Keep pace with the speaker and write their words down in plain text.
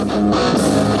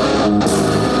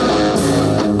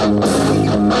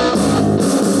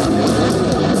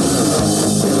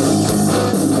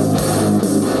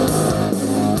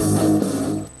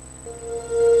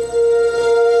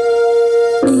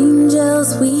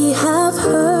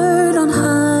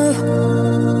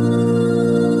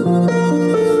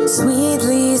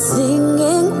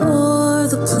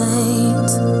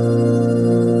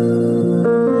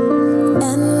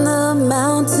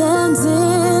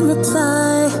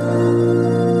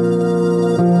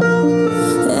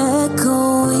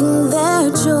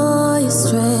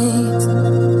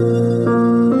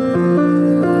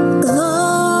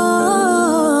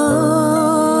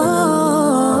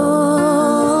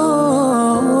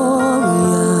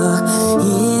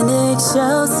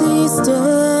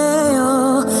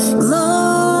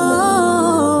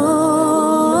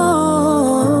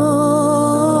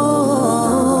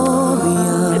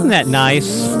that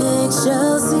nice?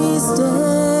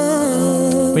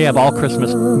 We have all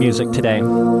Christmas music today.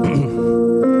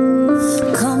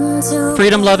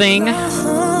 Freedom-loving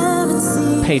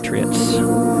patriots.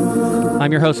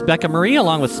 I'm your host, Becca Marie,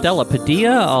 along with Stella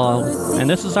Padilla, and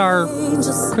this is our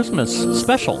Christmas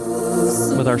special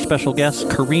with our special guests,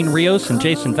 Corrine Rios and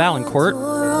Jason Valancourt.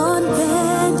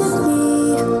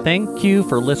 Thank you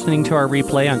for listening to our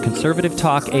replay on Conservative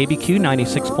Talk ABQ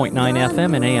 96.9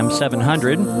 FM and AM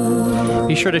 700.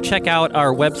 Be sure to check out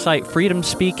our website,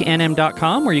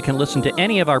 freedomspeaknm.com, where you can listen to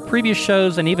any of our previous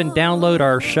shows and even download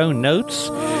our show notes.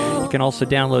 You can also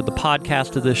download the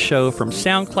podcast of this show from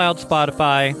SoundCloud,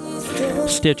 Spotify,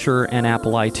 Stitcher, and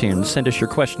Apple iTunes. Send us your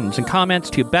questions and comments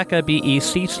to Becca,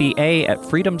 B-E-C-C-A, at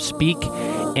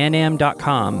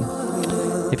freedomspeaknm.com.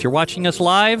 If you're watching us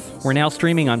live, we're now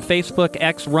streaming on Facebook,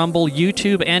 X, Rumble,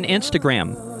 YouTube, and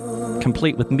Instagram,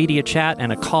 complete with media chat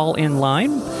and a call-in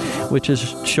line, which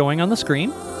is showing on the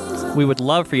screen. We would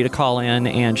love for you to call in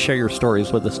and share your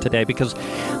stories with us today, because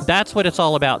that's what it's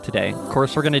all about today. Of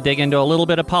course, we're going to dig into a little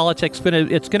bit of politics, but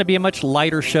it's going to be a much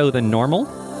lighter show than normal.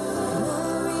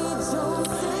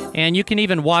 And you can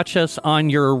even watch us on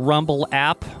your Rumble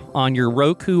app on your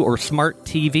Roku or Smart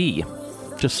TV.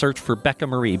 Just search for Becca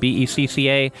Marie,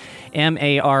 B-E-C-C-A-M-A-R-I.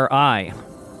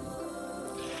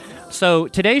 So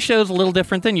today's show is a little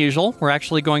different than usual. We're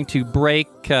actually going to break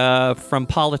from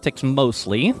politics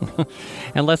mostly,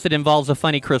 unless it involves a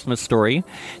funny Christmas story.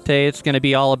 Today it's going to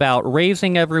be all about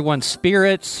raising everyone's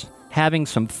spirits, having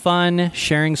some fun,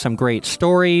 sharing some great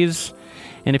stories.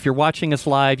 And if you're watching us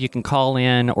live, you can call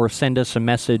in or send us a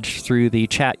message through the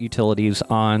chat utilities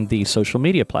on the social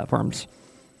media platforms.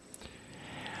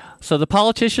 So the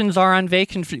politicians are on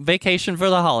vacation for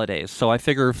the holidays. So I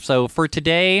figure, for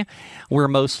today, we're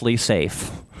mostly safe.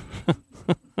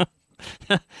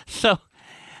 So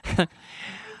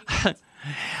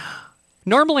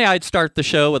normally I'd start the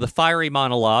show with a fiery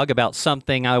monologue about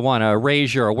something I want to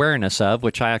raise your awareness of,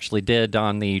 which I actually did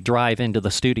on the drive into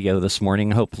the studio this morning.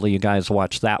 Hopefully you guys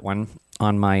watched that one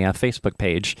on my Facebook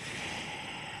page.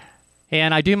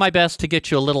 And I do my best to get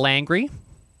you a little angry.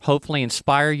 Hopefully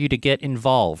inspire you to get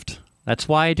involved. That's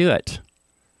why I do it.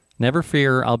 Never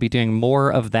fear, I'll be doing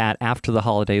more of that after the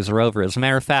holidays are over. As a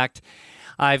matter of fact,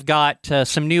 I've got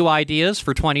some new ideas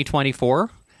for 2024.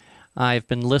 I've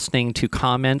been listening to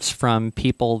comments from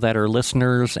people that are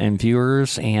listeners and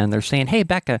viewers, and they're saying, hey,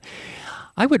 Becca,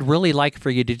 I would really like for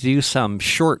you to do some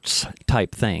shorts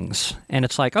type things. And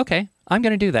it's like, okay, I'm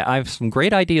going to do that. I have some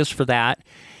great ideas for that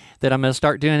I'm going to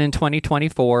start doing in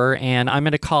 2024, and I'm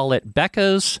going to call it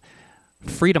Becca's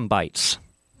Freedom Bites.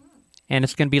 And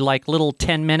it's going to be like little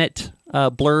 10-minute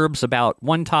blurbs about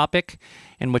one topic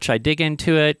in which I dig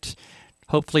into it,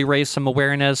 hopefully raise some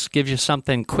awareness, give you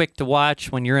something quick to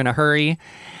watch when you're in a hurry,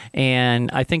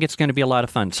 and I think it's going to be a lot of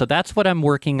fun. So that's what I'm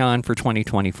working on for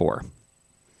 2024.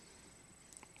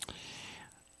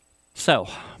 So,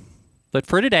 but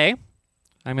for today,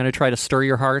 I'm going to try to stir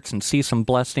your hearts and see some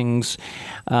blessings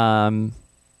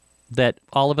that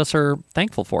all of us are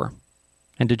thankful for,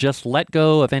 and to just let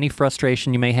go of any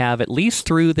frustration you may have, at least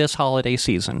through this holiday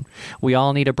season. We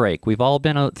all need a break. We've all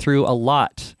been through a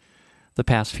lot the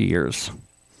past few years.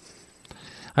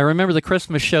 I remember the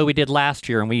Christmas show we did last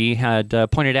year, and we had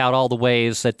pointed out all the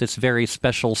ways that this very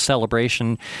special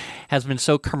celebration has been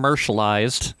so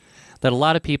commercialized that a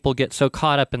lot of people get so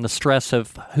caught up in the stress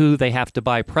of who they have to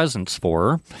buy presents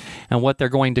for and what they're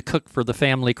going to cook for the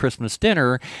family Christmas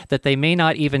dinner that they may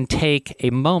not even take a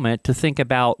moment to think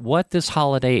about what this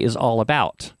holiday is all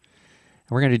about. And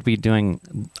we're going to be doing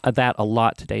that a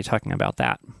lot today, talking about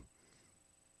that.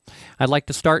 I'd like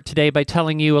to start today by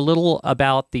telling you a little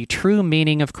about the true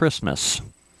meaning of Christmas.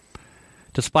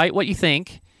 Despite what you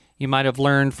think, you might have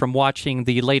learned from watching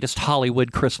the latest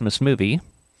Hollywood Christmas movie.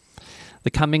 The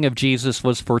coming of Jesus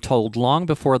was foretold long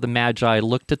before the Magi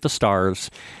looked at the stars,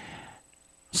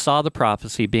 saw the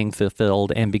prophecy being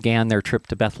fulfilled, and began their trip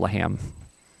to Bethlehem.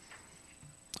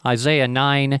 Isaiah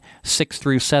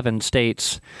 9:6-7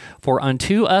 states, "For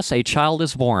unto us a child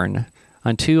is born,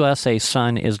 unto us a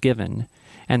son is given,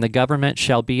 and the government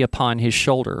shall be upon his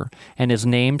shoulder, and his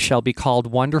name shall be called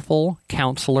Wonderful,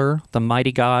 Counselor, the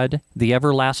Mighty God, the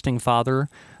Everlasting Father,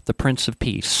 the Prince of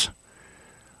Peace.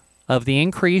 Of the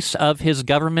increase of his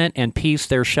government and peace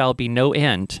there shall be no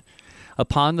end,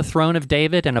 upon the throne of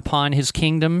David and upon his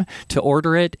kingdom, to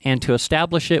order it and to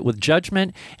establish it with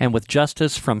judgment and with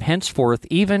justice from henceforth,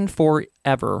 even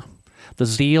forever. The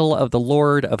zeal of the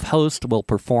Lord of hosts will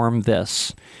perform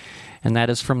this." And that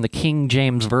is from the King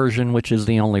James Version, which is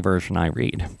the only version I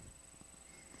read.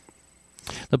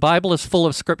 The Bible is full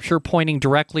of scripture pointing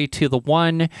directly to the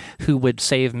one who would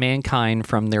save mankind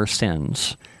from their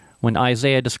sins. When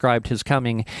Isaiah described his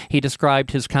coming, he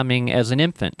described his coming as an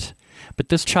infant. But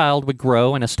this child would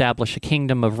grow and establish a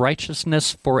kingdom of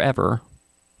righteousness forevermore.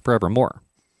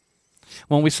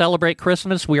 When we celebrate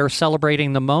Christmas, we are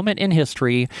celebrating the moment in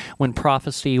history when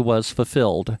prophecy was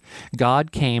fulfilled.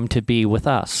 God came to be with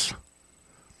us.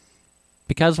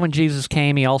 Because when Jesus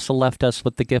came, he also left us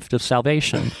with the gift of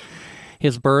salvation.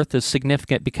 His birth is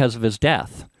significant because of his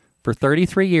death. For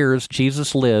 33 years,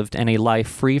 Jesus lived in a life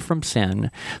free from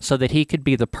sin so that he could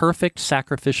be the perfect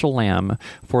sacrificial lamb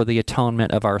for the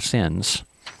atonement of our sins.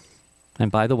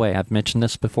 And by the way, I've mentioned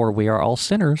this before, we are all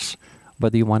sinners,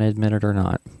 whether you want to admit it or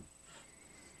not.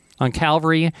 On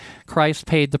Calvary, Christ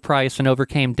paid the price and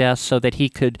overcame death so that he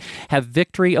could have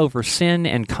victory over sin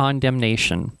and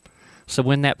condemnation. So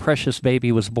when that precious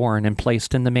baby was born and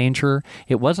placed in the manger,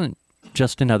 it wasn't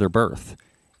just another birth.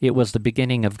 It was the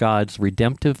beginning of God's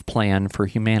redemptive plan for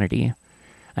humanity,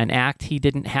 an act he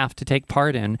didn't have to take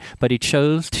part in, but he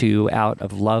chose to out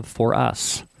of love for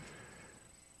us.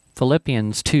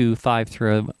 Philippians 2,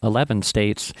 5-11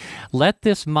 states, "Let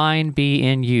this mind be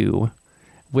in you,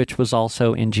 which was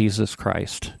also in Jesus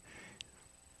Christ."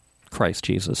 Christ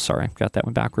Jesus, sorry, got that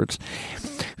one backwards.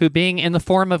 "Who being in the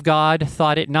form of God,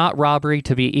 thought it not robbery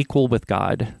to be equal with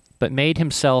God, but made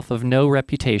himself of no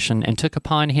reputation, and took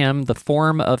upon him the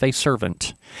form of a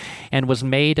servant, and was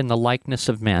made in the likeness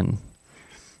of men.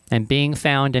 And being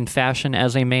found in fashion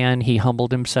as a man, he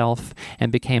humbled himself,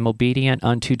 and became obedient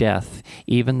unto death,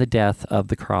 even the death of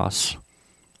the cross.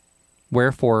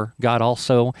 Wherefore God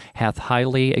also hath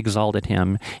highly exalted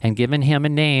him, and given him a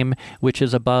name which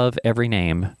is above every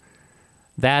name,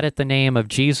 that at the name of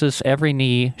Jesus every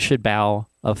knee should bow,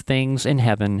 of things in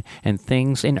heaven, and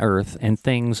things in earth, and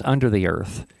things under the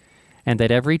earth, and that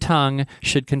every tongue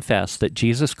should confess that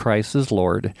Jesus Christ is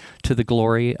Lord, to the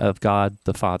glory of God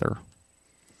the Father."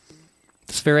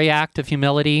 This very act of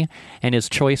humility and his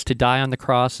choice to die on the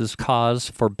cross is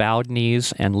cause for bowed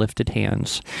knees and lifted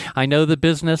hands. I know the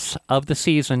business of the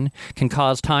season can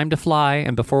cause time to fly,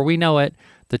 and before we know it,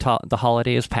 the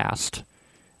holiday is past,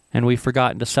 and we've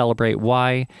forgotten to celebrate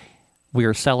why we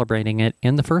are celebrating it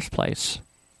in the first place.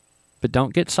 But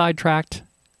don't get sidetracked.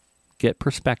 Get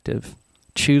perspective.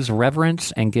 Choose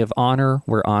reverence and give honor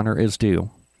where honor is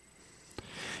due.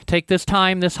 Take this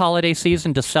time, this holiday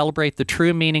season, to celebrate the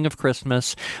true meaning of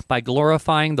Christmas by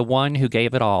glorifying the one who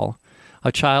gave it all.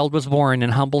 A child was born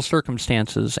in humble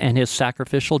circumstances, and his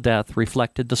sacrificial death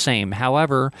reflected the same.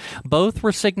 However, both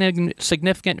were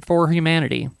significant for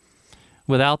humanity.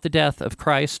 Without the death of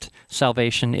Christ,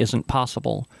 salvation isn't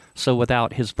possible. So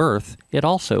without his birth, it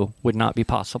also would not be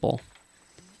possible.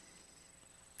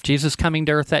 Jesus coming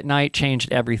to earth that night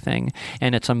changed everything,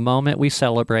 and it's a moment we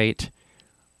should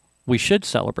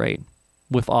celebrate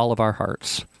with all of our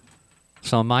hearts.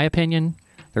 So in my opinion,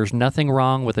 there's nothing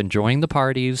wrong with enjoying the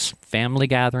parties, family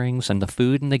gatherings, and the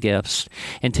food and the gifts.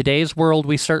 In today's world,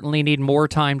 we certainly need more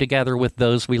time together with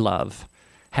those we love.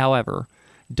 However,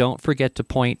 don't forget to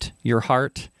point your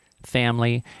heart,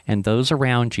 family, and those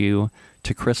around you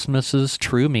to Christmas's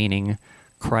true meaning.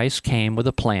 Christ came with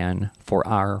a plan for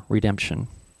our redemption.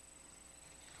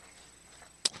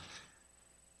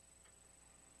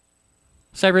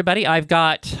 So everybody, I've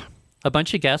got a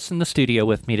bunch of guests in the studio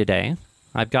with me today.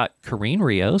 I've got Corrine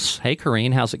Rios. Hey,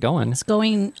 Corrine, how's it going? It's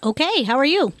going okay. How are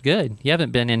you? Good. You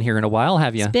haven't been in here in a while,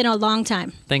 have you? It's been a long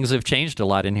time. Things have changed a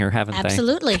lot in here, haven't they?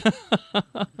 Absolutely.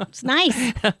 It's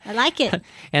nice. I like it.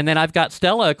 And then I've got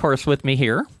Stella, of course, with me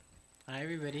here. Hi,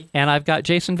 everybody. And I've got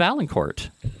Jason Valancourt.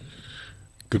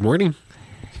 Good morning.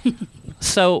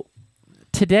 So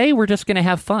today we're just going to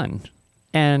have fun.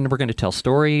 And we're going to tell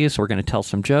stories. We're going to tell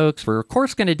some jokes. We're, of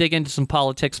course, going to dig into some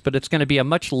politics, but it's going to be a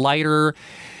much lighter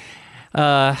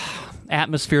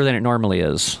atmosphere than it normally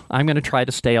is. I'm going to try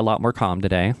to stay a lot more calm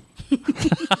today.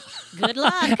 Good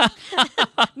luck.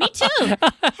 Me too.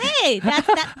 Hey,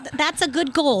 that's a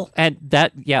good goal. And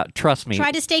that, yeah, trust me.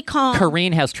 Try to stay calm.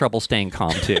 Corrine has trouble staying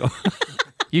calm, too.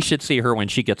 You should see her when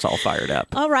she gets all fired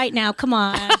up. All right now, come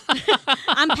on.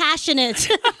 I'm passionate.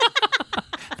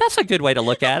 That's a good way to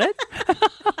look at it.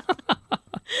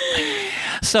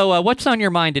 So what's on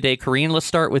your mind today, Corrine? Let's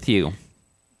start with you.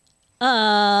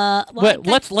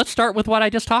 Let's start with what I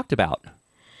just talked about.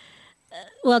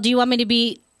 Well, do you want me to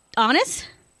be honest?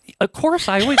 Of course,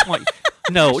 I always want.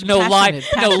 No,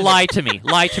 lie to me.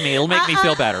 Lie to me. It'll make me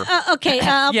feel better. Okay.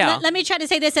 Yeah. Let me try to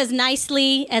say this as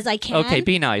nicely as I can. Okay,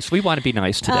 be nice. We want to be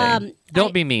nice today.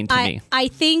 Don't be mean to me. I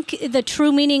think the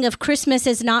true meaning of Christmas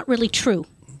is not really true.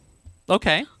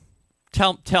 Okay.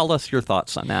 Tell us your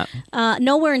thoughts on that.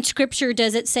 Nowhere in Scripture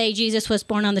does it say Jesus was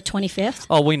born on the 25th.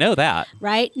 Oh, we know that.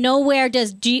 Right? Nowhere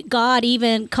does God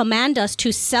even command us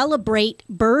to celebrate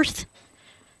birth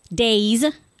days,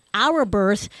 our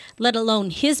birth, let alone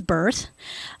his birth.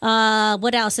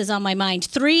 What else is on my mind?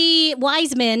 3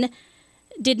 wise men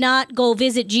did not go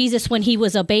visit Jesus when he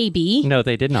was a baby. No,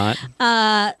 they did not.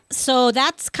 So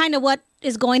that's kind of what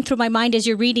is going through my mind as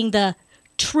you're reading the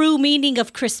true meaning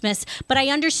of Christmas. But I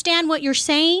understand what you're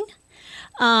saying.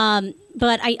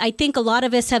 But I think a lot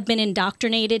of us have been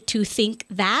indoctrinated to think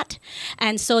that.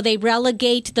 And so they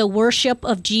relegate the worship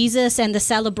of Jesus and the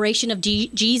celebration of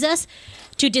Jesus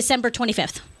to December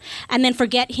 25th. And then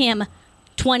forget him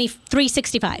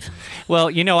 365. Well,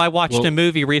 I watched a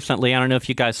movie recently. I don't know if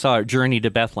you guys saw it, Journey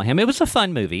to Bethlehem. It was a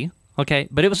fun movie, okay?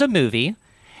 But it was a movie.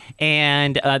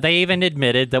 And they even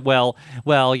admitted that, well,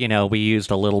 we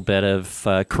used a little bit of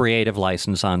creative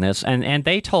license on this, and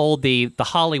they told the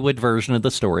Hollywood version of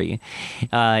the story,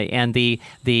 and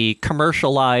the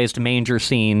commercialized manger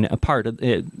scene part of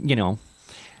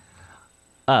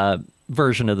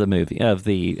version of the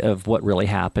movie of what really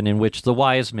happened, in which the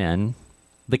wise men,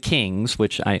 the kings,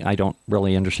 which I don't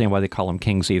really understand why they call them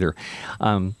kings either.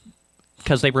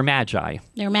 Because they were magi.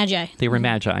 They were magi. They were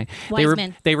magi. Wise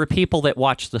men. They were people that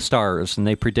watch the stars and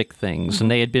they predict things. Mm-hmm.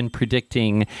 And they had been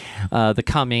predicting the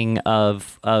coming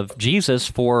of Jesus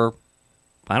for,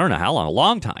 I don't know how long, a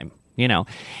long time,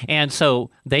 And so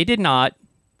they did not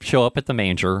show up at the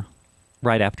manger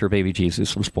right after baby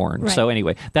Jesus was born. Right. So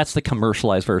anyway, that's the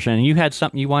commercialized version. And you had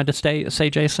something you wanted to say,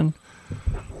 Jason?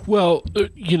 Well,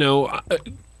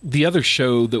 the other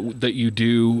show that you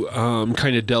do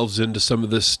kind of delves into some of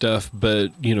this stuff, but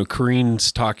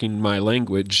Kareen's talking my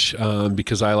language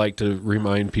because I like to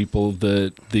remind people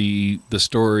that the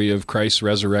story of Christ's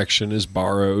resurrection is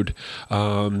borrowed.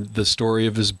 The story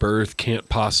of his birth can't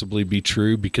possibly be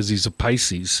true because he's a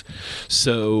Pisces.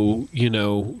 So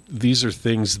these are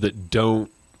things that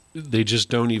they just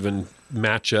don't even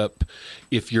match up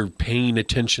if you're paying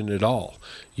attention at all.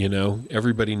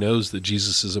 Everybody knows that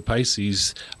Jesus is a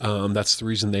Pisces. That's the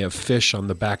reason they have fish on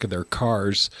the back of their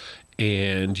cars.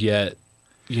 And yet,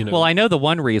 Well, I know the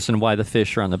one reason why the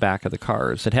fish are on the back of the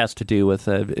cars. It has to do with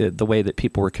the way that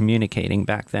people were communicating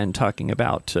back then, talking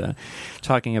about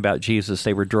Jesus.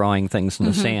 They were drawing things in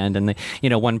the sand, and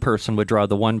one person would draw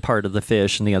the one part of the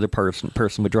fish, and the other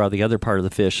person would draw the other part of the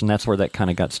fish, and that's where that kind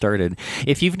of got started.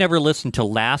 If you've never listened to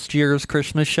last year's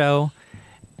Christmas show,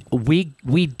 we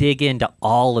dig into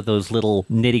all of those little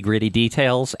nitty-gritty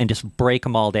details and just break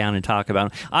them all down and talk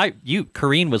about them.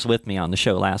 Kareen was with me on the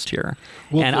show last year,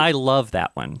 and I love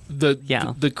that one.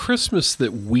 The Christmas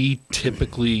that we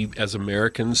typically as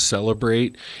Americans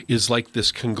celebrate is like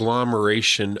this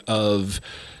conglomeration of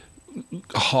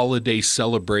holiday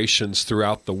celebrations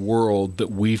throughout the world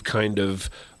that we've kind of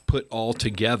put all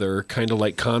together, kind of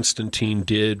like Constantine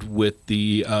did with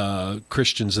the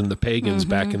Christians and the pagans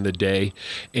back in the day.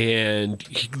 And,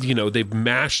 they've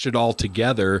mashed it all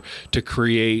together to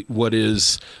create what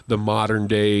is the modern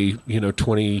day,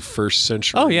 21st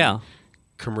century. Oh, yeah.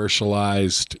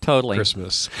 Commercialized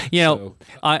Christmas.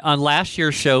 On last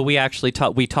year's show, we actually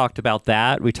talked about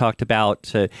that. We talked about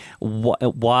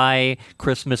why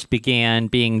Christmas began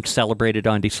being celebrated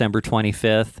on December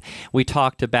 25th. We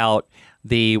talked about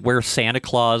where Santa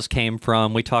Claus came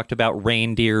from. We talked about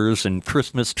reindeers and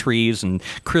Christmas trees and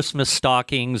Christmas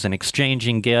stockings and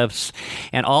exchanging gifts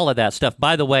and all of that stuff.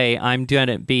 By the way, I'm going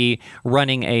to be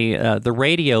running the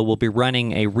radio will be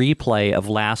running a replay of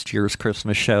last year's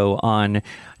Christmas show on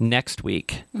next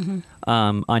week,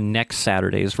 on next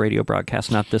Saturday's radio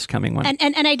broadcast, not this coming one.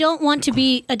 And I don't want to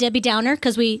be a Debbie Downer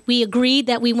because we agreed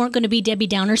that we weren't going to be Debbie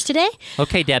Downers today.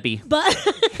 Okay, Debbie. But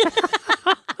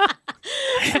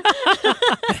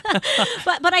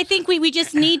but I think we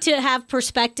just need to have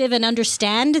perspective and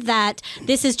understand that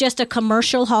this is just a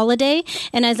commercial holiday.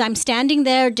 And as I'm standing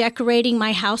there decorating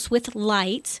my house with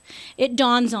lights, it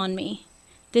dawns on me,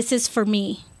 this is for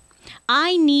me.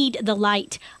 I need the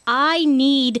light. I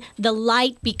need the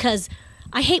light because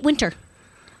I hate winter.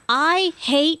 I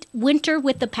hate winter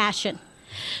with a passion.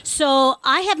 So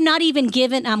I have not even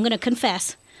given, I'm going to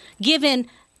confess, given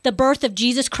the birth of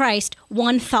Jesus Christ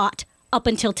one thought up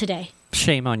until today.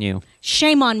 Shame on you.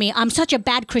 Shame on me. I'm such a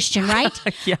bad Christian, right?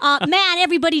 Yeah. Man,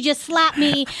 everybody just slapped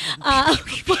me.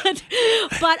 But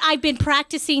I've been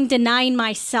practicing denying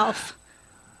myself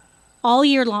all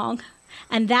year long.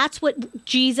 And that's what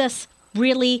Jesus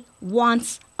really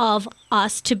wants of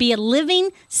us to be a living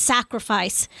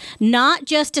sacrifice, not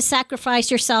just to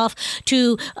sacrifice yourself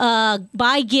to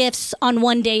buy gifts on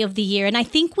one day of the year. And I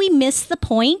think we miss the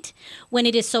point when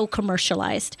it is so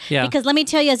commercialized. Yeah. Because let me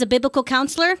tell you, as a biblical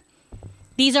counselor,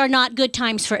 these are not good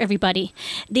times for everybody.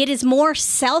 It is more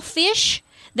selfish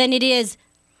than it is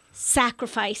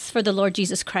sacrifice for the Lord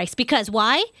Jesus Christ. Because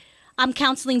why? I'm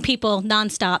counseling people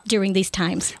nonstop during these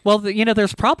times. Well,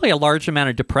 there's probably a large amount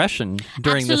of depression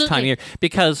during this time of year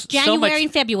because January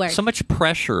and February. So much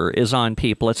pressure is on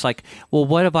people. It's like, well,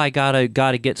 what have I got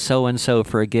to get so and so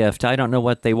for a gift? I don't know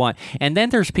what they want. And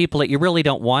then there's people that you really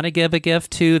don't want to give a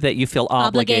gift to that you feel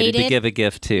obligated to give a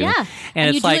gift to. Yeah,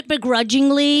 and it's you do it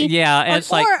begrudgingly. Yeah, and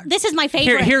it's like, or this is my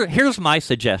favorite. Here's my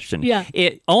suggestion. Yeah,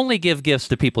 only give gifts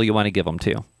to people you want to give them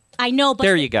to. I know, but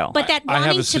there you go. But that I have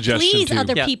wanting a to suggestion please too.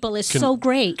 other people is so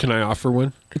great. Can I offer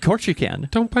one? Of course you can.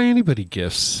 Don't buy anybody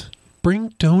gifts. Bring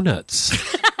donuts.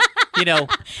 Hey,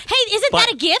 isn't that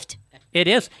a gift? It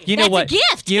is. You That's know what? a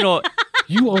gift. You know,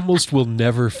 You almost will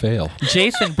never fail.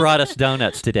 Jason brought us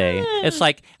donuts today. It's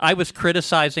like I was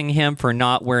criticizing him for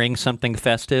not wearing something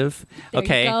festive. There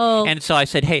Okay. you go. And so I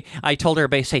said, I told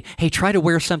everybody, hey, try to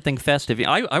wear something festive.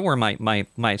 I wore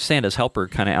my Santa's helper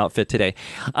kind of outfit today.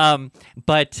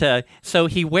 So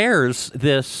he wears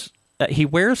this. He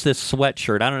wears this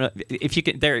sweatshirt. I don't know if you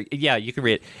can. You can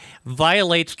read it.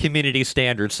 Violates community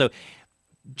standards. So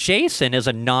Jason is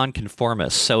a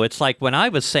nonconformist. So it's like when I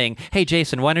was saying, hey,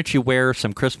 Jason, why don't you wear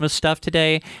some Christmas stuff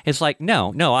today? It's like,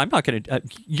 no, I'm not going to.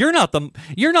 You're not the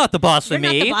boss of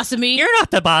me. You're not the boss of me. You're not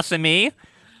the boss of me.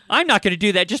 I'm not going to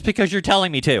do that just because you're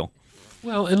telling me to.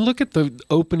 Well, and look at the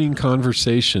opening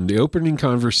conversation. The opening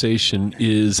conversation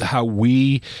is how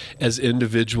we as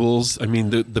individuals,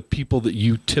 the people that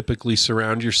you typically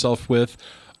surround yourself with,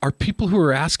 are people who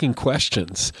are asking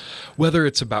questions, whether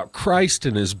it's about Christ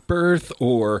and his birth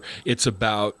or it's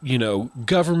about,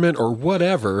 government or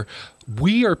whatever.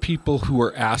 We are people who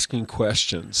are asking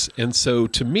questions. And so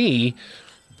to me,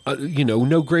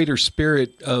 no greater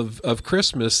spirit of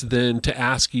Christmas than to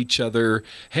ask each other,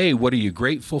 hey, what are you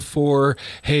grateful for?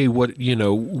 Hey, what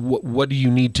do you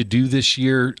need to do this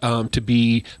year to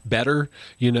be better?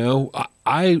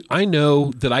 I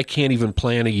know that I can't even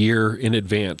plan a year in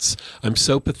advance. I'm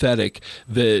so pathetic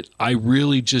that I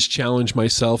really just challenge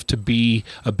myself to be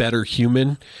a better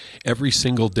human every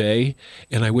single day.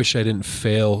 And I wish I didn't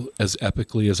fail as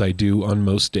epically as I do on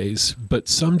most days. But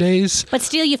some days... But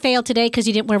still you failed today because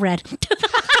you didn't wear red.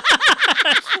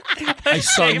 I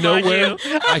saw nowhere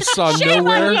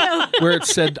where it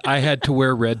said I had to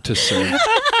wear red to serve.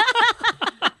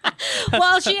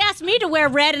 Well, she asked me to wear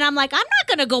red, and I'm like, I'm not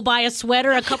going to go buy a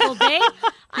sweater a couple of days.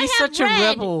 He's such a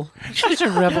rebel. Such a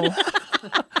rebel.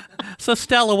 So,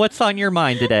 Stella, what's on your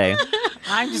mind today?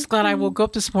 I'm just glad I woke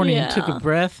up this morning and took a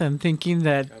breath and thinking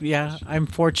that, I'm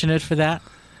fortunate for that.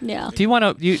 Yeah.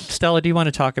 Stella, do you want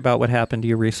to talk about what happened to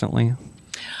you recently?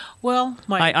 Well,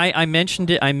 I mentioned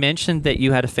it. I mentioned that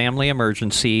you had a family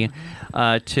emergency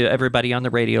to everybody on the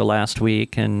radio last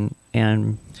week, and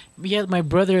my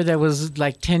brother that was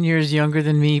like 10 years younger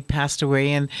than me passed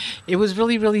away, and it was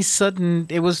really, really sudden.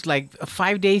 It was like a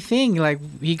 5-day thing. Like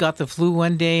he got the flu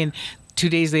one day, and 2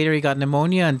 days later he got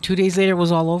pneumonia, and 2 days later it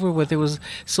was all over with.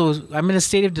 So I'm in a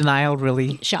state of denial,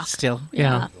 really. Shock. Still.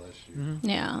 Yeah. Mm-hmm.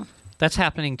 Yeah. That's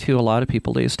happening to a lot of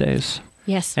people these days.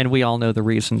 Yes. And we all know the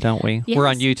reason, don't we? Yes. We're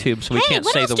on YouTube, so we can't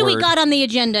say the word. What else do we got on the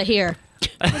agenda here?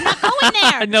 We're not going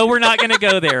there. No, we're not going to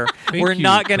go there. We're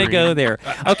not going to go there.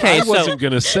 Okay, I wasn't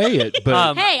going to say it,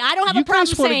 but hey, I don't have a problem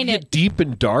saying it. Deep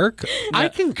and dark, I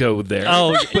can go there.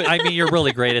 Oh, you're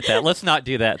really great at that. Let's not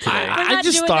do that today. I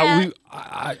just thought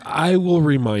I will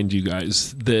remind you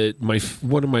guys that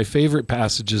one of my favorite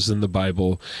passages in the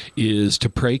Bible is to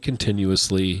pray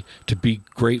continuously, to be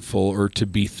grateful or to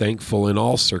be thankful in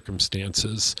all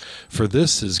circumstances, for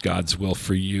this is God's will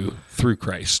for you through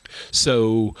Christ.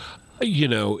 So,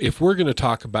 if we're going to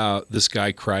talk about this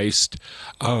guy Christ,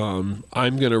 I'm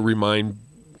going to remind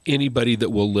anybody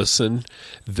that will listen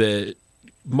that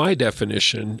my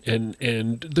definition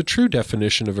and the true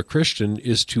definition of a Christian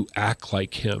is to act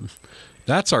like him.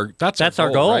 That's our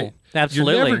goal. Right?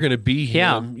 Absolutely. You're never going to be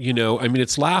him. Yeah.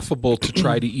 It's laughable to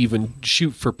try to even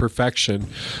shoot for perfection,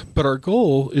 but our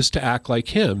goal is to act like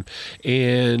him.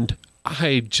 And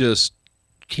I just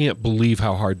can't believe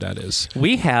how hard that is.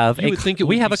 We have a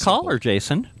simple. caller,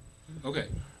 Jason. Okay.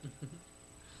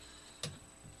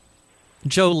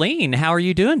 Jolene, how are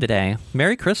you doing today?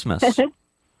 Merry Christmas.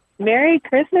 Merry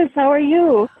Christmas. How are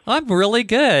you? I'm really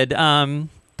good.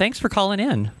 Thanks for calling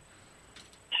in.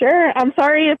 Sure. I'm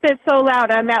sorry if it's so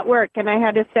loud. I'm at work and I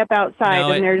had to step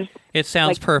outside, and there's It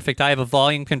sounds perfect. I have a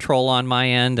volume control on my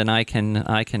end, and I can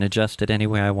adjust it any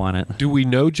way I want it. Do we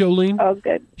know Jolene? Oh,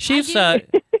 good. She's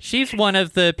she's one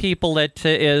of the people that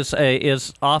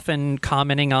is often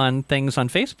commenting on things on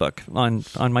Facebook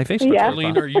on my Facebook. Yeah.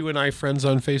 Jolene, are you and I friends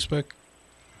on Facebook?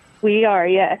 We are,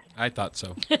 yes. I thought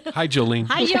so. Hi, Jolene.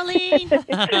 Hi,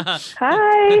 Jolene.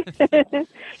 Hi.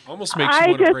 Almost makes you I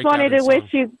want to just break wanted out to in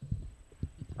wish song. you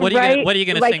What are you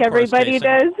gonna like sing for us, everybody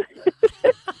Jason?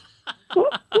 does.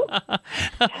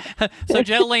 So,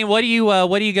 Jolene, what are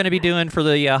you going to be doing for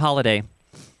the holiday?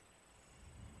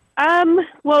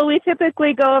 Well, we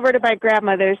typically go over to my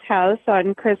grandmother's house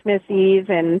on Christmas Eve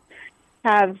and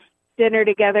have dinner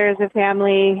together as a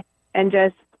family and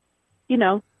just,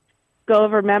 go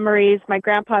over memories. My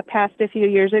grandpa passed a few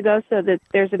years ago, so that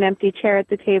there's an empty chair at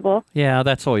the table. Yeah,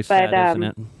 that's always But, sad, isn't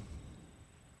it?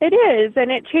 It is,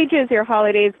 and it changes your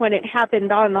holidays when it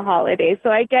happened on the holiday. So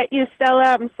I get you, Stella.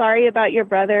 I'm sorry about your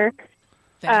brother.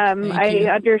 Thank I you.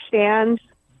 understand,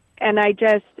 and I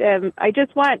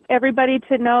just want everybody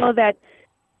to know that,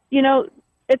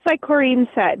 it's like Corrine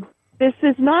said. This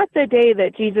is not the day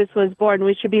that Jesus was born.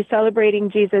 We should be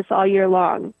celebrating Jesus all year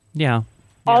long. Yeah.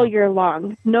 All year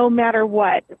long, no matter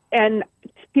what. And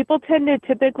people tend to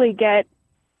typically get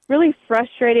really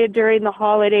frustrated during the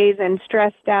holidays and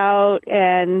stressed out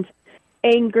and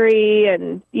angry,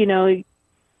 and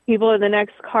people in the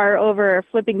next car over are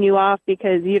flipping you off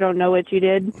because you don't know what you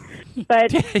did.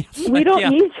 But we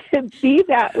don't need to be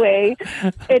that way.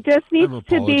 It just I'm needs to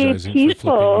be apologizing for flipping you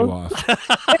peaceful. off.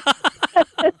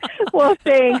 Well,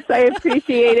 thanks. I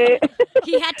appreciate it.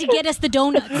 He had to get us the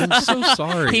donuts. I'm so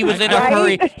sorry. He was in a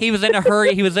hurry. He was in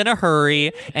a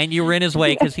hurry, and you were in his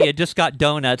way because he had just got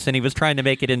donuts and he was trying to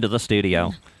make it into the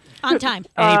studio. On time.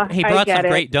 And he I brought get some it.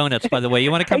 great donuts, by the way. You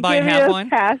want to come I by give and you have a one?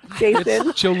 pass, Jason.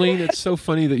 Jolene, it's so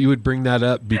funny that you would bring that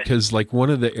up because, like,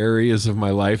 one of the areas of my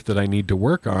life that I need to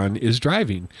work on is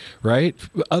driving, right?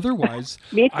 Otherwise,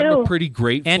 Me I'm a too. pretty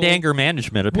grateful. And anger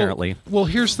management, apparently. Well,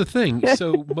 here's the thing.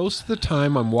 So most of the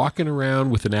time I'm walking around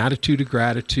with an attitude of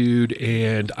gratitude,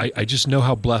 and I just know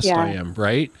how blessed Yeah. I am,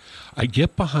 right? I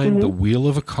get behind the wheel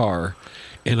of a car,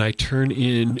 and I turn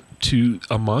into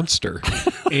a monster,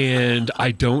 and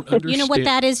I don't understand. You know what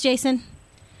that is, Jason?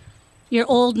 Your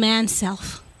old man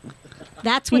self.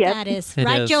 That's what Yes. that is. It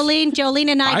Right, is. Jolene? Jolene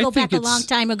and I I go think back a it's- long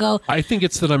time ago. I think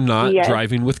it's that I'm not Yes.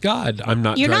 driving with God. I'm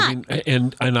not You're driving,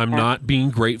 and I'm not being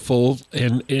grateful,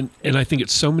 and I think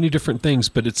it's so many different things.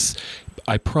 But it's,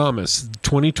 I promise,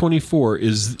 2024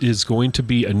 is going to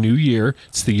be a new year.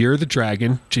 It's the year of the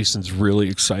dragon. Jason's really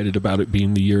excited about it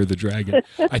being the year of the dragon.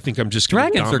 I think I'm just gonna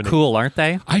Dragons are dominate. cool, aren't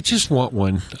they? I just want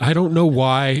one. I don't know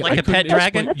why. Like I a pet couldn't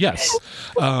explain- dragon? Yes.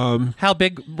 How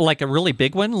big? Like a really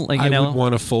big one? Like, I would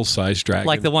want a full-size dragon.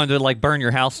 like the one that would like burn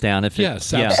your house down. If it,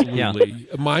 Yes, yeah, absolutely.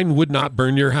 Mine would not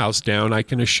burn your house down, I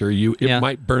can assure you. It Yeah.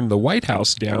 might burn the White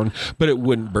House down, but it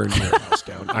wouldn't burn your house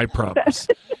down, I promise.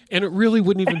 And it really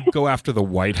wouldn't even go after the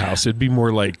White House. It'd be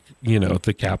more like,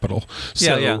 the Capitol.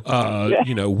 So,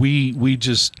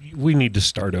 we need to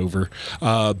start over.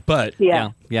 But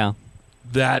Yeah, yeah.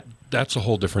 that's a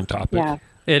whole different topic. yeah,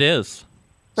 It is.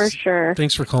 for sure.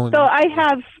 Thanks for calling. So I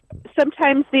have,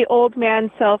 sometimes the old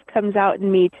man self comes out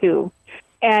in me too.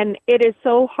 And it is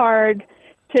so hard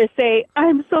to say,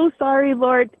 I'm so sorry,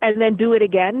 Lord, and then do it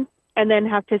again. And then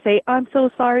have to say, I'm so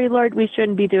sorry, Lord, we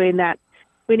shouldn't be doing that.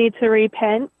 We need to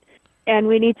repent, and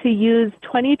we need to use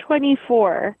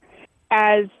 2024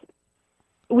 as,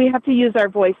 we have to use our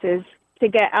voices to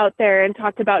get out there and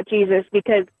talk about Jesus,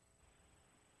 because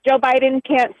Joe Biden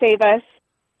can't save us.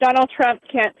 Donald Trump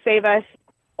can't save us.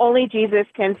 Only Jesus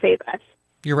can save us.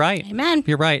 You're right. Amen.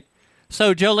 You're right.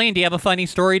 So, Jolene, do you have a funny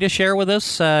story to share with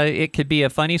us? It could be a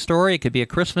funny story. It could be a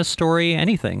Christmas story.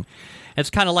 Anything. It's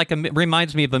kind of like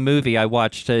reminds me of a movie I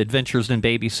watched, Adventures in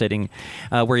Babysitting,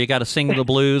 where you got to sing the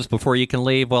blues before you can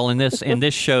leave. Well, in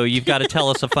this show, you've got to tell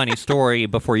us a funny story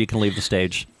before you can leave the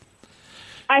stage.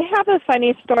 I have a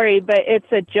funny story, but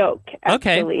it's a joke,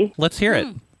 actually. Okay, let's hear it.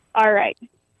 All right.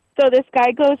 So this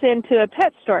guy goes into a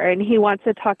pet store, and he wants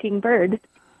a talking bird.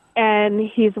 And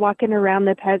he's walking around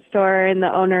the pet store, and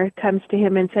the owner comes to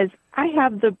him and says, I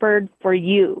have the bird for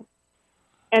you.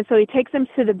 And so he takes him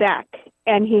to the back,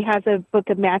 and he has a book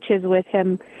of matches with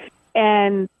him.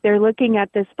 And they're looking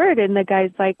at this bird, and the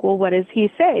guy's like, well, what does he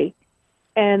say?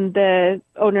 And the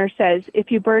owner says,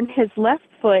 if you burn his left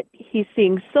foot, he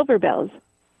sings Silver Bells.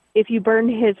 If you burn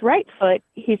his right foot,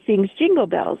 he sings Jingle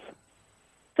Bells.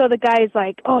 So the guy's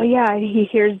like, oh, yeah, he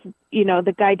hears,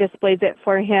 the guy displays it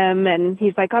for him, and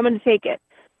he's like, I'm going to take it.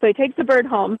 So he takes the bird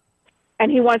home, and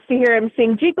he wants to hear him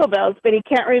sing Jingle Bells, but he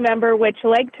can't remember which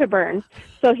leg to burn.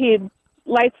 So he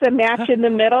lights a match in the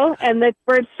middle, and the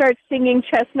bird starts singing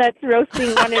chestnuts roasting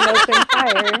on an open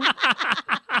fire.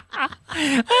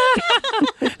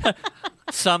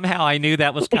 Somehow I knew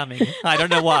that was coming. I don't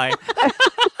know why.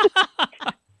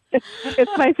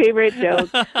 It's my favorite joke.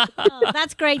 Oh,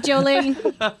 that's great, Jolene.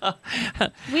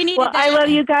 We needed Well, that. I love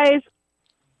you guys.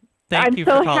 Thank you I'm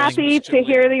so for calling. happy to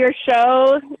hear your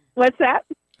show. What's that?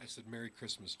 I said Merry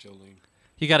Christmas, Jolene.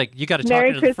 You got to talk Merry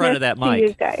into the front of that Christmas to you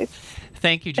mic. guys.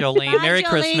 Thank you, Jolene. Bye, Merry Jolene.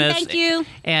 Christmas. Thank you.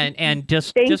 And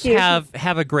just Thank you.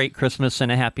 have a great Christmas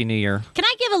and a happy New Year. Can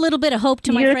I give a little bit of hope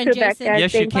to my You friend too, Becca. Jason?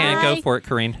 Yes, you thank can. you. Go for it,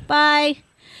 Corrine. Bye.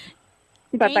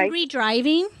 Bye-bye. Angry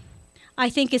driving, I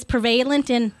think, is prevalent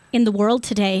in the world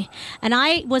today. And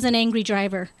I was an angry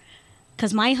driver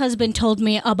because my husband told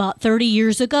me about 30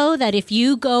 years ago that if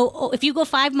you go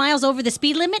 5 miles over the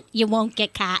speed limit, you won't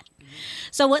get caught.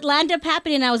 So what landed up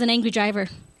happening, I was an angry driver.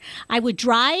 I would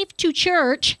drive to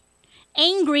church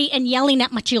angry and yelling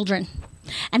at my children.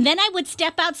 And then I would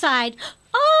step outside.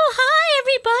 Oh,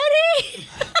 hi, everybody.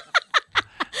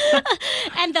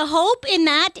 And the hope in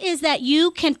that is that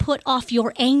you can put off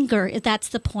your anger. That's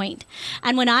the point.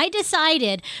 And when I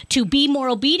decided to be more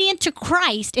obedient to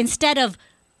Christ instead of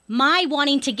my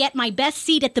wanting to get my best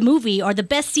seat at the movie or the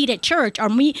best seat at church or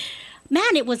me,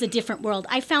 man, it was a different world.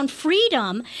 I found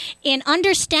freedom in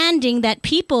understanding that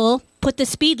people put the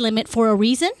speed limit for a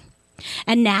reason.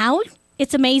 And now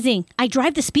it's amazing. I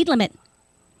drive the speed limit.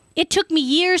 It took me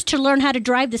years to learn how to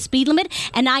drive the speed limit,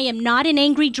 and I am not an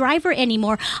angry driver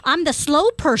anymore. I'm the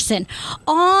slow person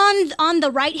on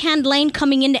the right-hand lane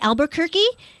coming into Albuquerque.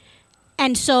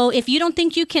 And so if you don't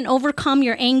think you can overcome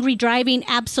your angry driving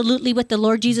absolutely with the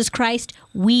Lord Jesus Christ,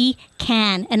 we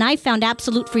can. And I found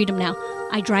absolute freedom now.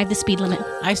 I drive the speed limit.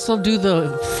 I still do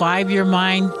the 5-year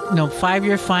fine,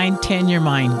 10-year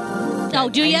fine. Oh,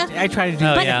 do you? I try to do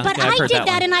Oh, that. yeah. But I've I heard did that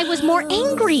that one. and I was more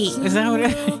angry. Is that what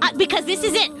it Because this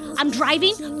is it. I'm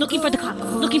driving, looking for the cop,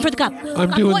 looking for the cop. I'm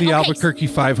doing going- the okay, Albuquerque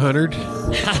 500.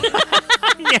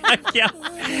 Yeah.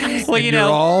 Well, and you you're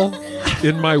know, all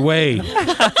in my way.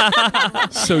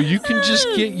 So you can just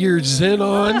get your Zen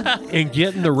on and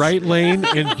get in the right lane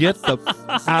and get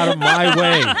out of my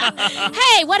way.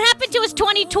 Hey, what happened to his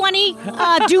 2020?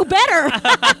 Do better.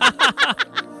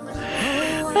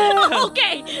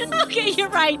 Okay, you're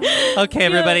right. okay,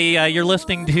 everybody, you're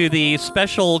listening to the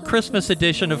special Christmas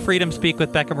edition of Freedom Speak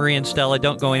with Becca Marie and Stella.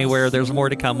 Don't go anywhere. There's more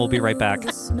to come. We'll be right back.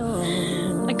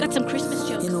 I got some Christmas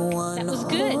jokes. That was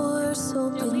good.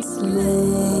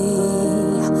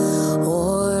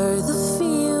 O'er the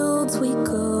fields we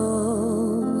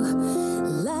go,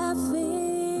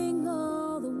 laughing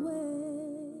all the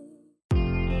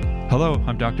way. Hello,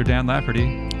 I'm Dr. Dan Lafferty.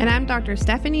 And I'm Dr.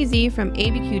 Stephanie Z from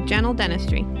ABQ Gentle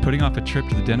Dentistry. Putting off a trip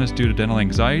to the dentist due to dental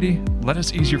anxiety? Let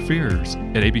us ease your fears.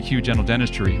 At ABQ Gentle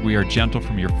Dentistry, we are gentle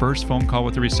from your first phone call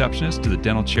with the receptionist to the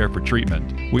dental chair for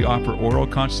treatment. We offer oral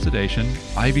conscious sedation,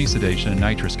 IV sedation, and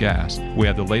nitrous gas. We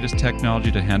have the latest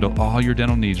technology to handle all your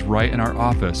dental needs right in our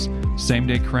office.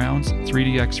 Same-day crowns,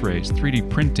 3D x-rays, 3D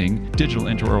printing, digital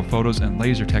intraoral photos, and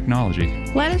laser technology.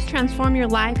 Let us transform your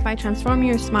life by transforming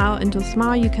your smile into a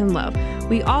smile you can love.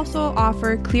 We also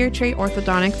offer clear tray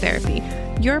orthodontic therapy.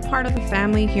 You're part of the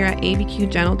family here at ABQ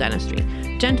Gentle Dentistry.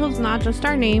 Gentle is not just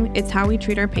our name, it's how we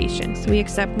treat our patients. We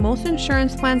accept most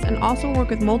insurance plans and also work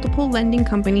with multiple lending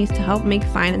companies to help make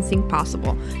financing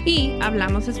possible. Y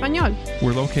hablamos español.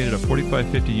 We're located at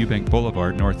 4550 Eubank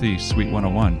Boulevard, Northeast, Suite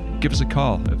 101. Give us a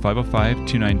call at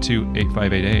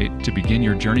 505-292-8588 to begin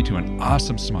your journey to an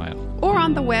awesome smile. Or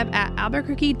on the web at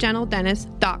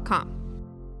albuquerquegentledentist.com.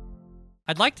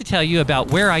 I'd like to tell you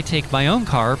about where I take my own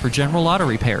car for general auto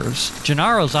repairs.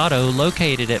 Gennaro's Auto,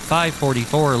 located at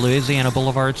 544 Louisiana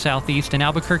Boulevard Southeast in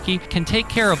Albuquerque, can take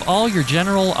care of all your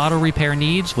general auto repair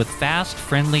needs with fast,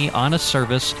 friendly, honest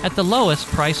service at the lowest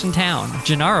price in town.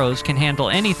 Gennaro's can handle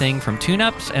anything from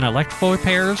tune-ups and electrical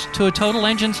repairs to a total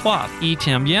engine swap. Y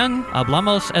también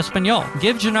hablamos español.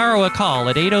 Give Gennaro a call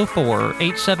at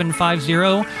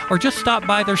 804-8750 or just stop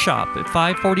by their shop at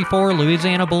 544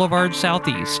 Louisiana Boulevard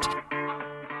Southeast.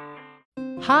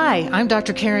 Hi, I'm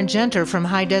Dr. Karen Genter from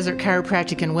High Desert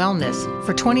Chiropractic and Wellness.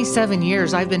 For 27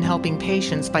 years, I've been helping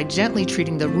patients by gently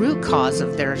treating the root cause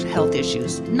of their health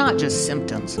issues, not just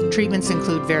symptoms. Treatments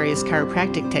include various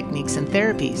chiropractic techniques and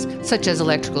therapies, such as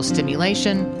electrical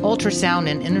stimulation, ultrasound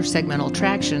and intersegmental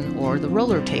traction, or the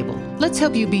roller table. Let's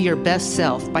help you be your best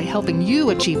self by helping you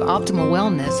achieve optimal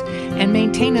wellness and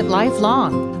maintain it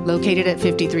lifelong. Located at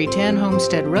 5310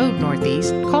 Homestead Road,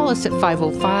 Northeast, call us at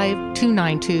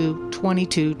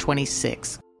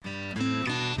 505-292-2226.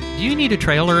 Do you need a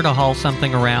trailer to haul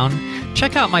something around?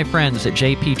 Check out my friends at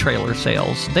JP Trailer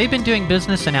Sales. They've been doing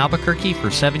business in Albuquerque for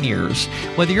 7 years.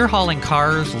 Whether you're hauling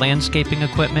cars, landscaping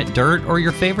equipment, dirt, or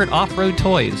your favorite off-road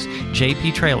toys,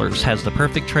 JP Trailers has the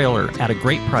perfect trailer at a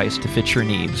great price to fit your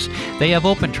needs. They have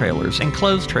open trailers and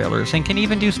closed trailers and can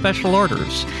even do special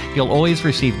orders. You'll always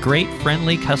receive great,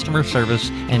 friendly customer service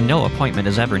and no appointment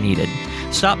is ever needed.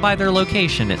 Stop by their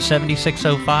location at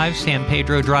 7605 San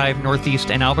Pedro Drive, Northeast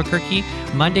in Albuquerque,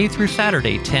 Monday through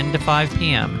Saturday, 10 to 5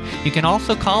 p.m. You can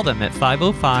also call them at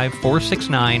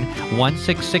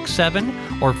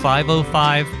 505-469-1667 or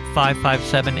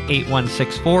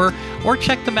 505-557-8164, or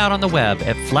check them out on the web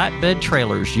at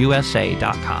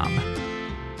flatbedtrailersusa.com.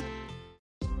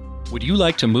 Would you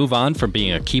like to move on from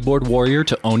being a keyboard warrior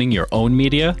to owning your own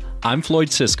media? I'm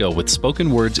Floyd Cisco with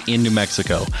Spoken Words in New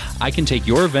Mexico. I can take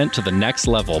your event to the next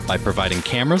level by providing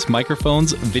cameras,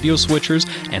 microphones, video switchers,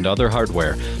 and other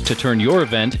hardware to turn your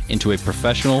event into a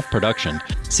professional production.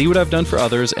 See what I've done for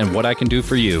others and what I can do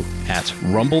for you at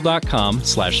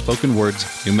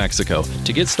rumble.com/spokenwords New Mexico.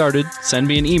 To get started, send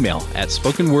me an email at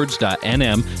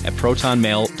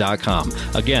spokenwords.nm@protonmail.com.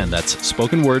 Again, that's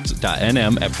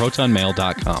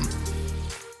spokenwords.nm@protonmail.com.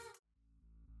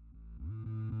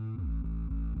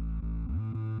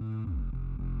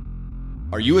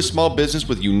 Are you a small business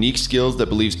with unique skills that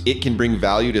believes it can bring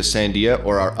value to Sandia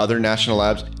or our other national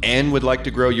labs and would like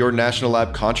to grow your national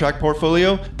lab contract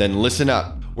portfolio? Then listen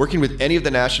up. Working with any of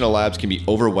the national labs can be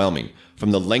overwhelming.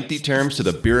 From the lengthy terms to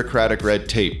the bureaucratic red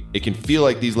tape, it can feel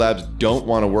like these labs don't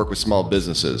want to work with small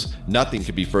businesses. Nothing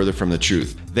could be further from the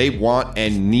truth. They want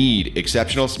and need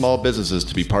exceptional small businesses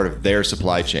to be part of their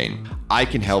supply chain. I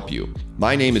can help you.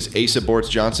 My name is Asa Bortz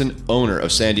Johnson, owner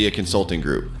of Sandia Consulting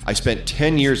Group. I spent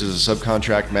 10 years as a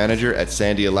subcontract manager at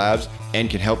Sandia Labs and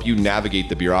can help you navigate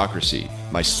the bureaucracy.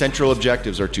 My central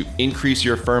objectives are to increase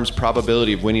your firm's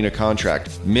probability of winning a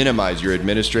contract, minimize your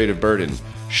administrative burden,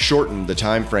 shorten the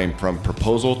time frame from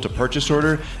proposal to purchase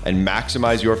order, and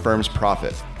maximize your firm's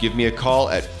profit. Give me a call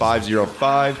at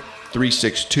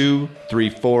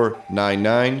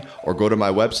 505-362-3499 or go to my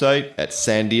website at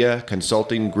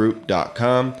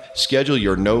sandiaconsultinggroup.com. Schedule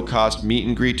your no-cost meet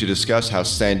and greet to discuss how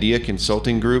Sandia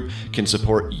Consulting Group can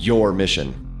support your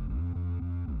mission.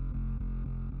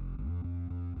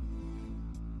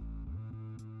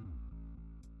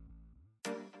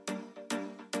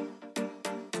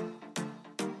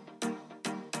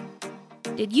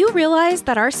 Did you realize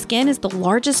that our skin is the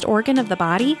largest organ of the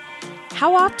body?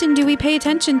 How often do we pay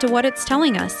attention to what it's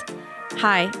telling us?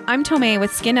 Hi, I'm Tomei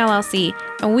with Skin LLC,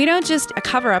 and we don't just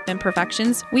cover up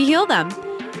imperfections, we heal them.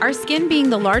 Our skin, being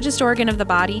the largest organ of the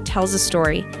body, tells a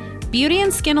story. Beauty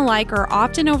and skin alike are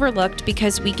often overlooked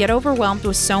because we get overwhelmed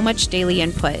with so much daily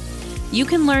input. You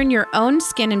can learn your own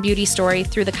skin and beauty story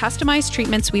through the customized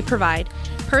treatments we provide,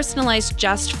 personalized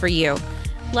just for you.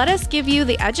 Let us give you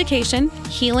the education,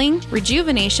 healing,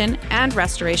 rejuvenation, and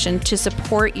restoration to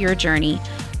support your journey.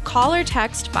 Call or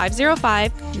text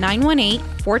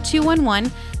 505-918-4211,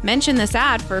 mention this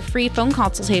ad for a free phone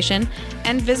consultation,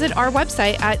 and visit our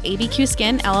website at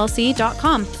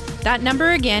abqskinllc.com. That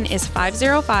number again is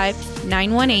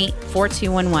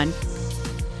 505-918-4211.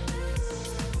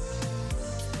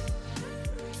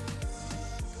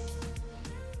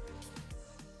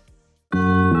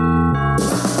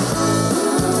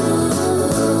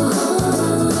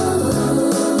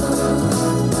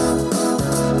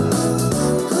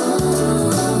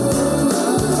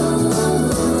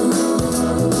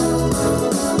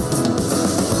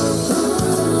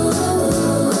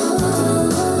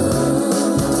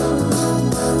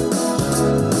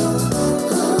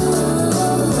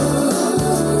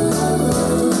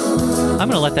 I'm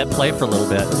going to let that play for a little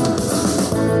bit.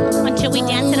 Until we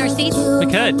dance in our seats? We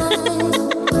could.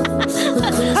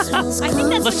 I think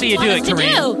that's Let's see you do it,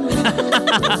 Kareem.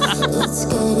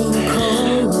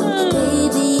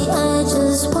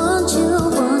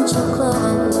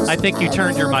 I think you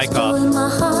turned your mic off.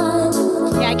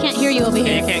 Yeah, I can't hear you over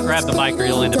here. You can't grab the mic or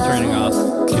you'll end up turning off.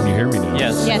 Can you hear me now?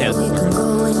 Yes. Yes.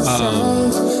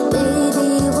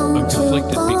 I'm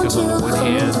conflicted because on the one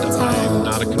hand, I'm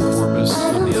not a conformist.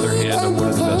 On the other hand, I'm one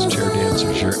of the best chair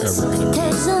dancers you're ever going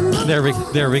to meet.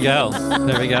 There we go.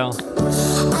 There we go.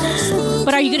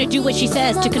 But are you going to do what she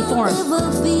says to conform?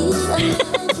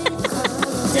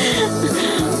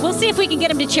 We'll see if we can get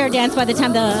him to chair dance by the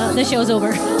time the show's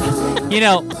over. You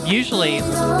know, usually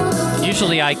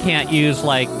I can't use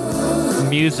like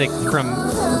music from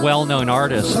well-known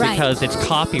artists because it's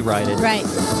copyrighted. Right.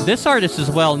 This artist is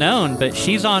well-known, but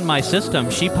she's on my system.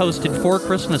 She posted 4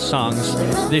 Christmas songs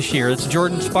this year. It's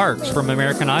Jordan Sparks from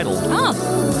American Idol. Oh.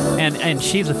 And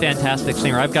she's a fantastic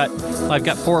singer. I've got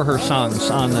 4 of her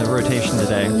songs on the rotation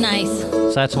today. Nice.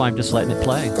 So that's why I'm just letting it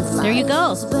play. There you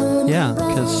go. Yeah,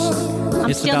 because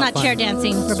I'm still not chair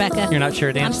dancing, Rebecca. You're not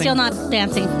chair dancing? I'm still not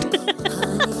dancing.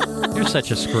 You're such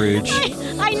a Scrooge.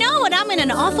 I know, and I'm in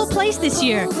an awful place this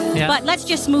year. Yeah. But let's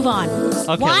just move on. Okay, let's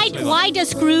move on. Why does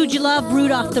Scrooge love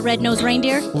Rudolph the Red-Nosed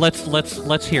Reindeer?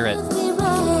 Let's hear it.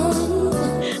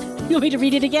 You want me to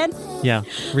read it again? Yeah,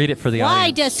 read it for the Why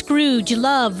audience. does Scrooge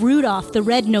love Rudolph the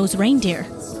Red-Nosed Reindeer?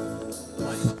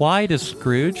 Why does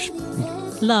Scrooge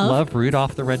love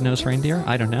Rudolph the Red-Nosed Reindeer?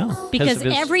 I don't know. Because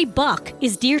every buck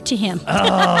is dear to him.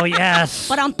 Oh, yes.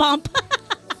 But I'm bump.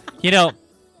 You know,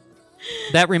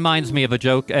 that reminds me of a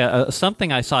joke,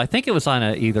 something I saw. I think it was on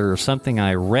either something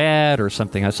I read or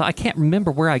something I saw. I can't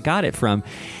remember where I got it from,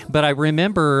 but I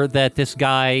remember that this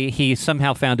guy, he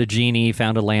somehow found a genie,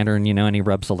 found a lantern, and he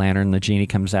rubs the lantern, and the genie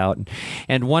comes out.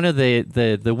 And one of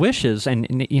the wishes,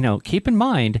 and keep in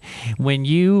mind, when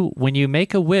you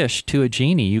make a wish to a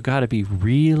genie, you got to be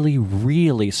really,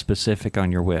 really specific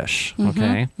on your wish,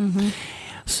 okay? Mm-hmm.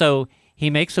 So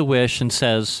he makes a wish and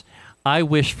says, I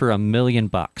wish for $1 million.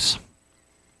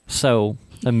 So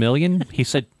 $1 million, he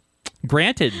said,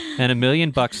 granted, and $1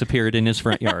 million appeared in his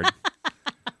front yard.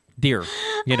 Deer,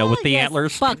 with the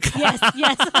antlers. Bucks,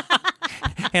 yes.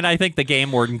 And I think the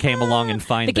game warden came along and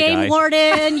fined the game guy.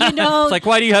 warden, It's like,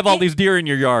 why do you have all these deer in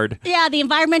your yard? Yeah, the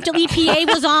environmental EPA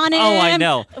was on him. Oh, I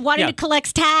know. Wanting to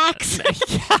collect tax. Then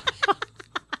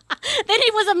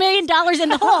he was $1 million in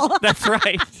the hole. That's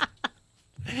right.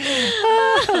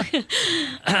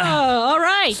 All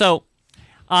right. So,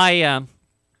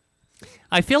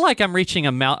 I feel like I'm reaching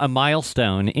a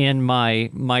milestone in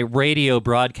my radio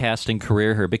broadcasting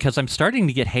career here because I'm starting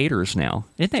to get haters now.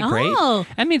 Isn't that great? Oh.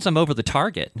 That means I'm over the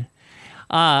target.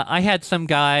 I had some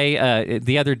guy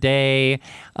the other day,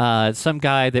 some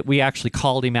guy that we actually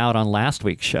called him out on last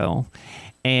week's show.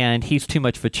 And he's too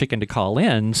much of a chicken to call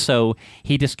in, so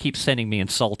he just keeps sending me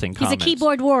insulting comments. He's a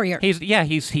keyboard warrior.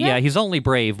 He's only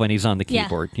brave when he's on the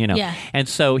keyboard, Yeah. And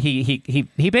so he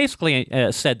basically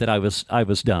said that I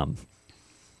was dumb,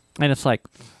 and it's like,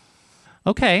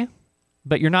 okay,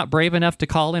 but you're not brave enough to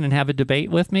call in and have a debate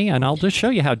with me, and I'll just show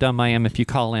you how dumb I am if you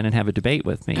call in and have a debate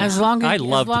with me. As long I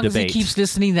love to as he debate. keeps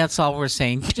listening, that's all we're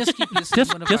saying. Just keep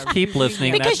listening. Just keep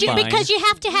listening. Because that's fine. you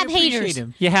have to have haters.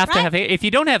 You have to have. If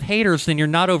you don't have haters, then you're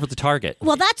not over the target.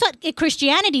 Well, that's what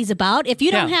Christianity's about. If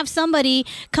you don't have somebody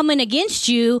coming against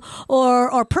you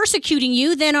or persecuting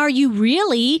you, then are you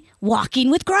really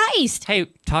walking with Christ? Hey,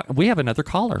 we have another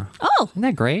caller. Oh. Isn't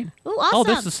that great? Ooh, awesome. Oh,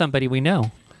 this is somebody we know.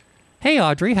 Hey,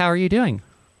 Audrey, how are you doing?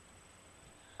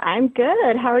 I'm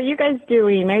good. How are you guys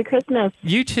doing? Merry Christmas.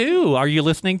 You too. Are you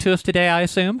listening to us today, I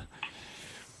assume?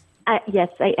 Yes,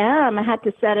 I am. I had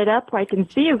to set it up where I can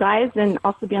see you guys and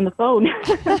also be on the phone.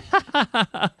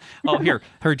 Oh, here.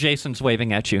 Jason's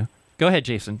waving at you. Go ahead,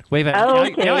 Jason. Wave at Oh,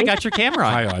 me. okay. Now I got your camera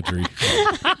on. Hi, Audrey.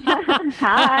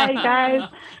 Hi, guys.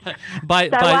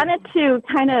 I wanted to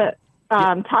kind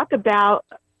of talk about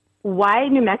why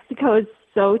New Mexico is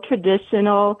so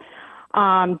traditional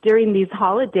during these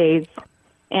holidays.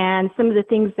 And some of the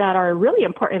things that are really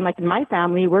important, like in my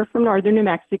family, we're from northern New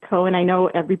Mexico, and I know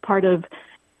every part of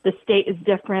the state is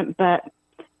different, but,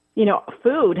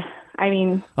 food. I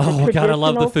mean, oh, God, I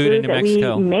love the food in New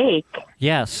Mexico. We make.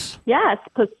 Yes. Yes,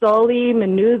 pozole,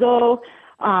 menudo.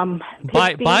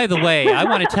 By the way, I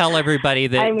want to tell everybody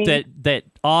that, that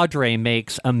Audrey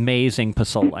makes amazing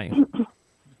pozole.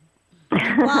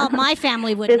 Well, my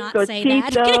family would not say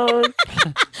that.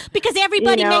 Because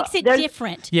everybody makes it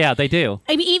different. Yeah, they do.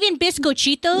 I mean, even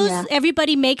bizcochitos,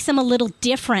 everybody makes them a little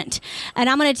different. And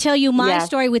I'm going to tell you my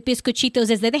story with bizcochitos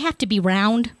is that they have to be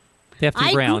round. They have to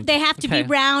be round. They have to be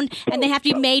round, and they have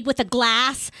to be made with a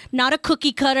glass, not a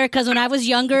cookie cutter, because when I was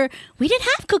younger, we didn't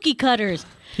have cookie cutters.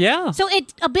 Yeah. So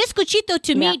a bizcochito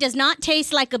to me does not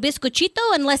taste like a bizcochito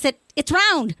unless it's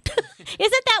round.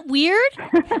 Isn't that weird?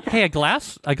 Hey, a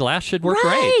glass should work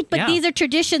right. But yeah. these are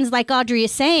traditions, like Audrey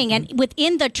is saying, and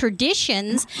within the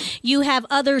traditions, you have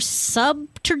other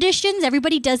sub-traditions.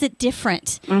 Everybody does it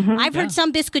different. I've heard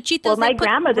some bizcochitos. Well, my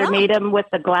grandmother made them with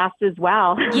the glass as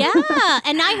well. Yeah,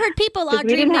 and I heard people, Audrey,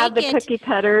 we didn't have the make cookie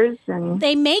cutters. And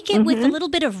they make it with a little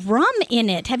bit of rum in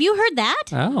it. Have you heard that?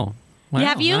 Oh. Wow,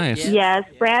 have you? Nice. Yes,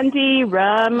 brandy,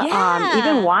 rum,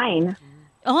 even wine.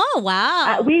 Oh,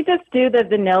 wow. We just do the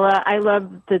vanilla. I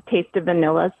love the taste of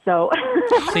vanilla, so I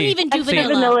don't even do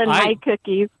vanilla in my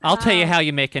cookies. I'll tell you how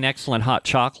you make an excellent hot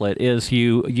chocolate is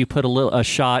you put a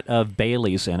shot of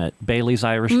Bailey's in it. Bailey's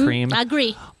Irish cream. I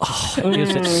agree. Oh, it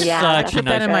gives it such a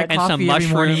nice and some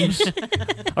mushrooms.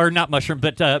 Or not mushroom,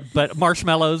 but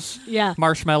marshmallows. Yeah.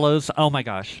 Marshmallows. Oh my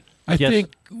gosh. I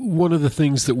think one of the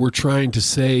things that we're trying to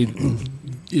say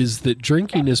is that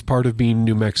drinking is part of being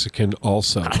New Mexican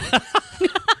also.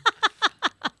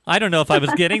 I don't know if I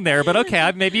was getting there, but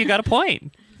okay, maybe you got a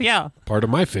point. Yeah. Part of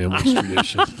my family's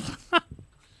tradition.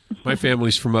 My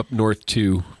family's from up north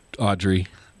too, Audrey,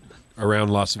 around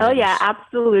Las Vegas. Oh yeah,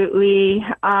 absolutely.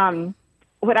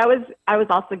 What I was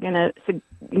also going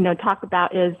to talk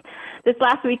about is this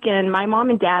last weekend. My mom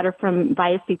and dad are from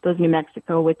Vallecitos, New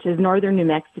Mexico, which is northern New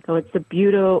Mexico. It's a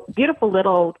beautiful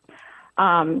little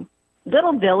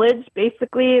village.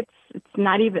 Basically, it's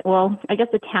not even, well, I guess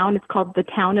a town. It's called the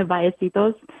town of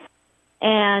Vallecitos,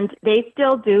 and they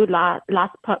still do las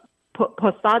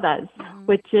posadas,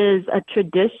 which is a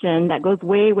tradition that goes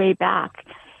way, way back.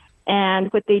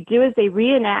 And what they do is they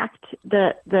reenact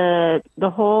the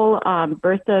whole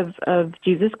birth of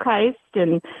Jesus Christ,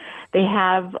 and they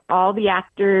have all the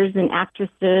actors and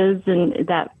actresses and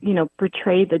that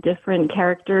portray the different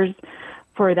characters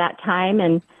for that time,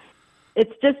 and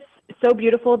it's just so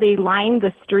beautiful. They line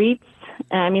the streets.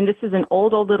 I mean, this is an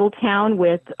old little town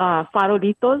with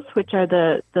farolitos, which are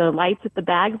the lights at the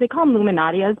bags. They call them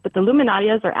luminarias, but the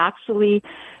luminarias are actually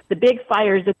the big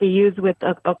fires that they use with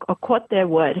a cote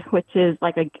wood, which is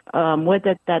like a wood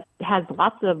that has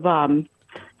lots of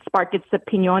spark. It's the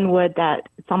piñon wood that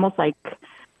it's almost like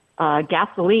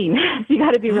gasoline. So you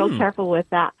got to be real careful with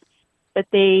that. But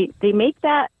they make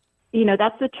that.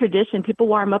 That's the tradition. People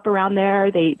warm up around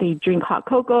there. They drink hot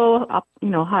cocoa,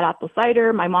 hot apple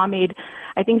cider. My mom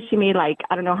I think she made like,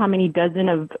 I don't know how many dozen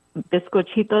of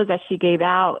bizcochitos that she gave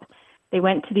out. They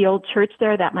went to the old church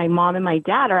there that my mom and my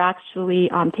dad are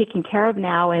actually taking care of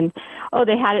now. And,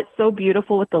 they had it so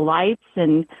beautiful with the lights,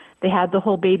 and they had the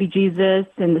whole baby Jesus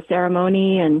and the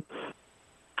ceremony. And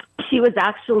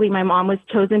my mom was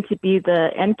chosen to be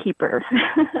the innkeeper.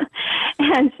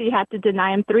 And she had to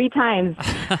deny him 3 times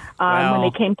when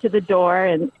they came to the door.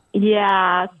 And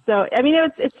yeah, so, I mean,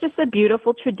 it's just a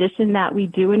beautiful tradition that we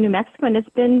do in New Mexico, and it's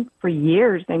been for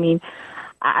years. I mean,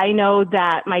 I know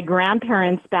that my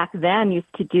grandparents back then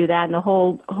used to do that, and the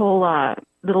whole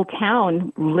little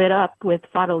town lit up with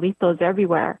farolitos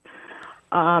everywhere.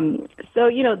 So,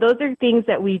 those are things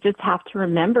that we just have to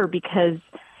remember, because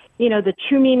the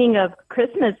true meaning of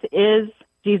Christmas is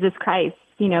Jesus Christ.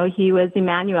 He was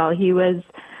Emmanuel. He was,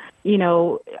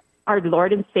 our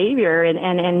Lord and Savior.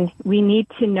 And we need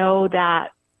to know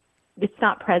that it's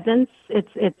not presents.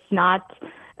 It's not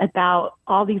about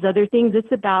all these other things.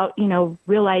 It's about,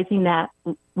 realizing that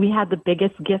we have the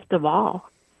biggest gift of all.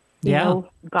 God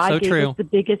so gave true. us the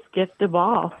biggest gift of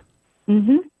all.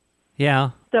 Mm-hmm.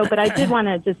 Yeah. So, but I did want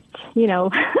to just,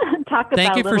 talk about.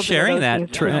 Thank you a for little sharing bit of that.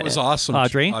 those things. That was awesome,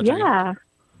 Audrey. Yeah.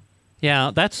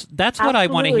 Yeah, that's what I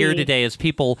want to hear today is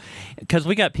people, because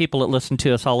we got people that listen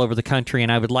to us all over the country,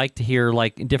 and I would like to hear,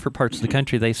 like, in different parts of the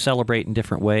country, they celebrate in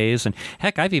different ways. And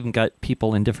heck, I've even got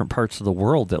people in different parts of the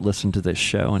world that listen to this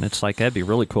show, and it's like, that'd be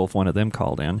really cool if one of them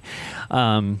called in.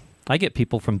 I get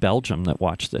people from Belgium that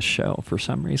watch this show for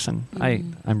some reason.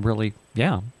 I'm really,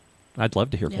 I'd love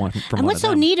to hear one from And one what's of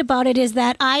so them. neat about it is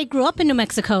that I grew up in New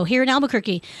Mexico, here in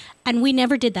Albuquerque, and we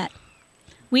never did that.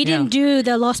 We didn't do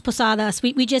the Las Posadas.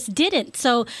 We just didn't.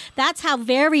 So that's how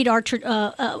varied our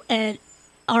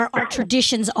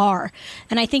traditions are.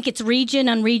 And I think it's region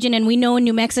on region. And we know in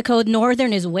New Mexico,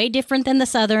 northern is way different than the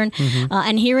southern.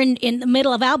 And here in the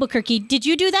middle of Albuquerque, did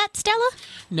you do that, Stella?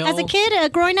 No. As a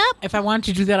kid, growing up? If I wanted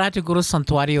to do that, I had to go to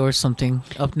Santuario or something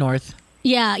up north.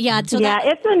 Yeah. So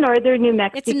it's a northern New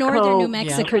Mexico. It's northern New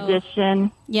Mexico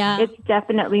tradition. Yeah. It's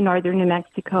definitely northern New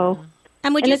Mexico.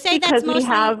 And would you say that's because mostly... we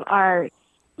have our...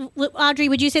 Audrey,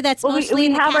 would you say that's mostly we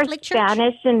in the have Catholic our Church?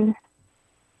 Spanish, and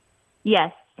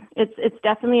yes, it's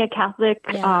definitely a Catholic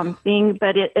thing,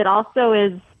 but it also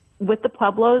is with the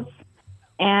Pueblos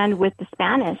and with the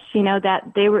Spanish. That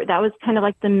was kind of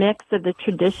like the mix of the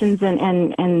traditions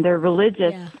and their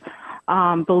religious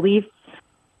beliefs.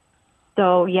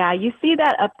 So you see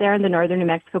that up there in the northern New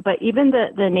Mexico, but even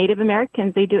the Native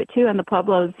Americans, they do it too. And the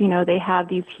Pueblos, they have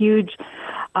these huge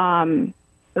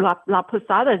La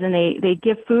Posadas, and they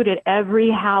give food at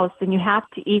every house, and you have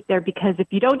to eat there, because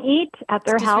if you don't eat at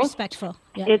their house, disrespectful.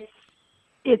 Yeah.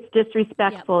 It's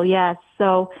disrespectful. Yes.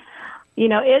 So,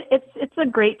 it's a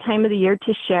great time of the year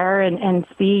to share and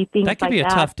see things like that. That could be a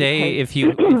tough day if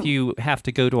you have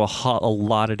to go to a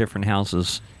lot of different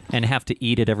houses and have to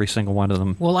eat at every single one of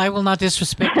them. Well, I will not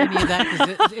disrespect any of that,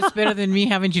 because it's better than me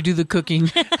having to do the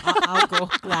cooking. I'll go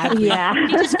gladly. Yeah. You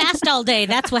just fast all day.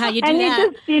 That's how you do and that.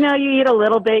 you just, you eat a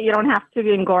little bit. You don't have to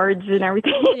engorge and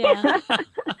everything. Yeah.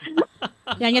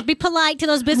 Yeah, you have to be polite to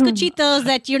those bizcochitos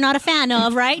that you're not a fan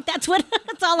of, right? That's what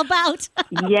it's all about.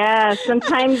 Yeah,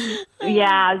 sometimes,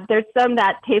 there's some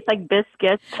that taste like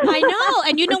biscuits. I know,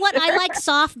 and you know what? I like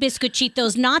soft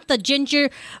biscochitos, not the ginger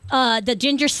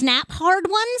snap hard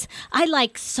ones. I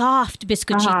like soft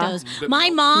biscochitos.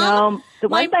 My mom... No, the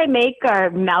ones I make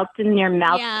are melt in your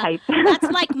mouth type.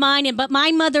 That's like mine, but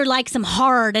my mother likes them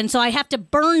hard, and so I have to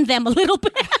burn them a little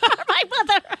bit. My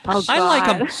mother. Oh, I like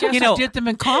them. You know, dip them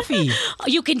in coffee.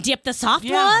 You can dip the soft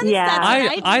ones. Yeah.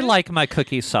 That's I like my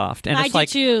cookies soft, and I it's do like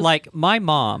too. like my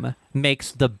mom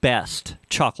makes the best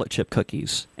chocolate chip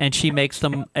cookies, and she makes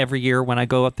them every year when I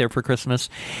go up there for Christmas.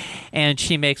 And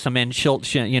she makes them, and she'll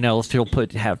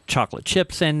have chocolate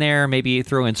chips in there, maybe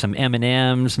throw in some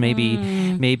M&Ms, maybe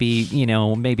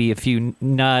a few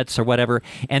nuts or whatever,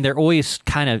 and they're always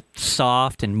kind of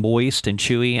soft and moist and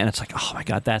chewy, and it's like, oh my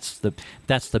God, that's the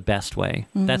best way.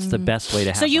 That's the best way to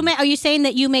have So them. are you saying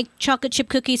that you make chocolate chip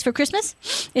cookies for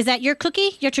Christmas? Is that your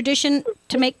tradition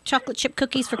to make chocolate chip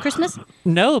cookies for Christmas?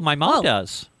 No, my mom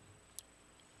does.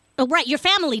 Oh, right. Your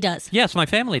family does. Yes, my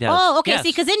family does. Oh, okay. Yes. See,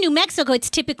 because in New Mexico,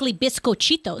 it's typically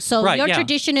bizcochitos. So Right, your yeah.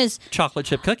 tradition is chocolate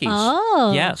chip cookies.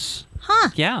 Oh. Yes. Huh.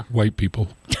 Yeah. White people.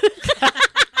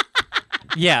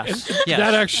 Yes.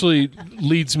 That actually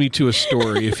leads me to a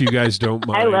story, if you guys don't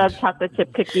mind. I love chocolate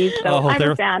chip cookies, so I'm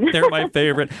a fan. They're my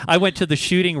favorite. I went to the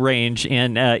shooting range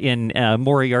in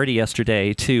Moriarty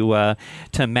yesterday to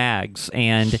Mags,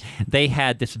 and they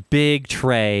had this big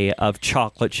tray of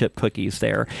chocolate chip cookies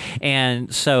there.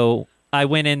 And so I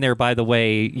went in there, by the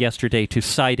way, yesterday to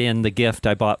sight in the gift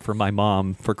I bought for my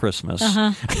mom for Christmas.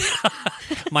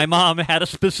 My mom had a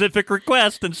specific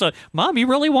request, and so, Mom, you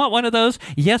really want one of those?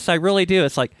 Yes, I really do.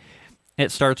 It's like, it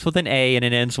starts with an A and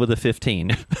it ends with a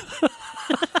 15.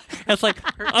 It's like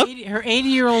her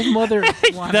 80-year-old mother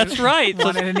wanted, that's right.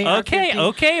 Wanted an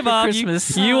Okay, Mom,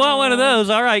 you want one of those?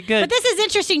 All right, good. But this is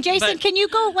interesting, Jason. Can you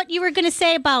go what you were going to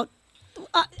say about?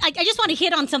 I just want to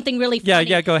hit on something really funny.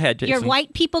 Yeah, go ahead, Jason. Your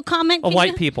white people comment.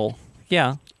 White people.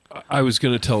 Yeah. I was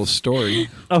going to tell a story.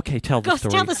 Okay, tell the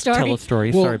story. Tell the story. Tell the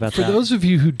story. Well, Sorry about for that. those of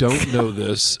you who don't know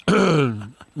this,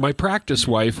 my practice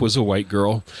wife was a white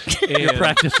girl. Your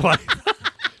practice wife.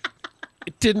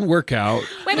 It didn't work out.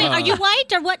 Wait, are you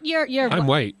white or what? You're. I'm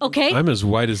white. Okay. I'm as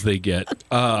white as they get.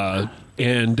 But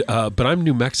I'm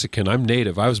New Mexican. I'm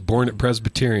native. I was born at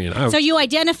Presbyterian. So you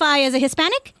identify as a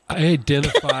Hispanic? I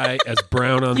identify as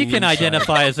brown on the You can inside.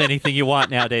 identify as anything you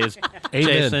want nowadays,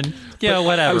 Amen. Jason. Yeah, But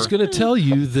whatever. I was going to tell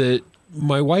you that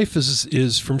my wife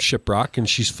is from Shiprock, and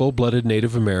she's full-blooded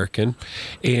Native American.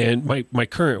 And my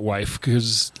current wife,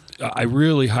 because I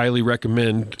really highly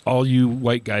recommend all you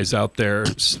white guys out there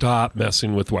stop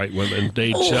messing with white women.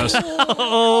 They just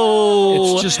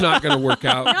it's just not going to work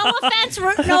out. No offense,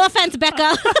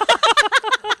 Becca.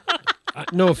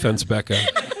 No offense, Becca.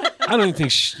 I don't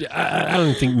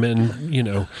think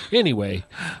men. Anyway,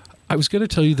 I was going to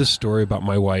tell you this story about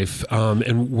my wife,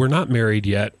 and we're not married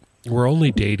yet. We're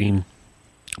only dating,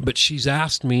 but she's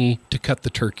asked me to cut the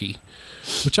turkey,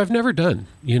 which I've never done.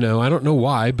 I don't know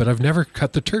why, but I've never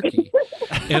cut the turkey.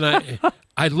 And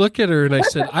I look at her and I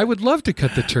said, I would love to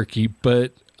cut the turkey,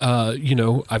 but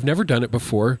I've never done it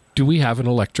before. Do we have an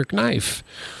electric knife?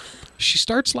 She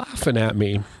starts laughing at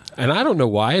me. And I don't know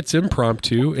why. It's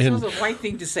impromptu. And It's a white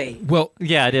thing to say. well,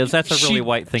 yeah, it is. That's a really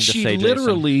white thing to say, She Jason.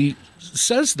 literally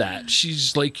says that.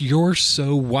 She's like, "You're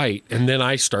so white," and then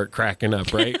I start cracking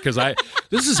up, right? Because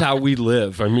this is how we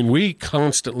live. I mean, we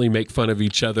constantly make fun of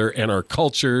each other and our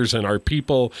cultures and our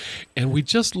people, and we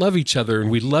just love each other, and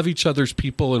we love each other's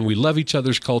people, and we love each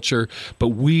other's culture, but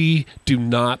we do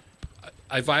not.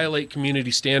 I violate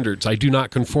community standards. I do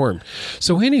not conform.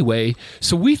 So anyway,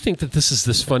 we think that this is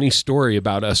this funny story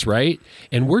about us, right?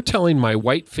 And we're telling my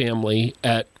white family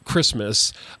at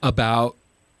Christmas about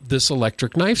this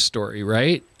electric knife story,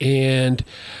 right? And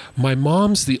my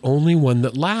mom's the only one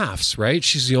that laughs, right?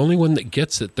 She's the only one that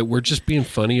gets it, that we're just being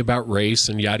funny about race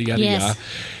and yada, yada, yada.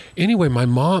 Anyway,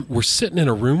 we're sitting in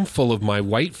a room full of my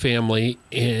white family,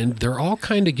 and they're all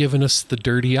kind of giving us the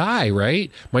dirty eye, right?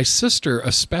 My sister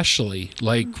especially,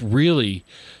 like really,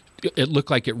 it looked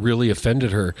like it really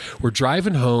offended her. We're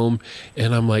driving home,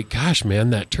 and I'm like, gosh, man,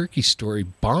 that turkey story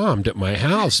bombed at my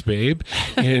house, babe.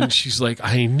 And she's like,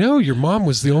 I know, your mom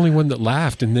was the only one that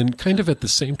laughed. And then kind of at the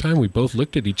same time, we both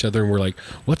looked at each other and we're like,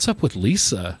 what's up with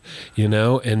Lisa?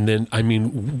 And then, I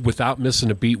mean, without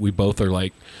missing a beat, we both are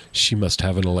like, she must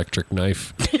have an electric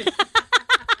knife.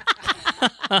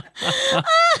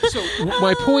 So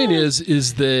my point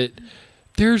is that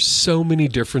there's so many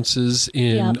differences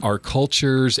in our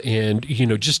cultures, and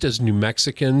just as New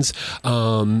Mexicans,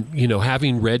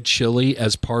 having red chili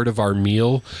as part of our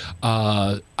meal,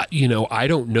 I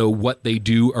don't know what they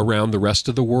do around the rest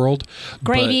of the world.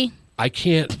 Gravy. I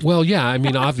can't,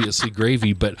 obviously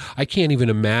gravy, but I can't even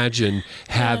imagine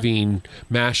having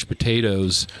mashed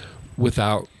potatoes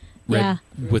without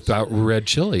red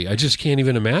chili. I just can't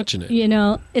even imagine it.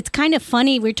 It's kind of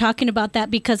funny we're talking about that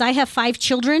because I have 5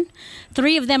 children.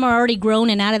 3 of them are already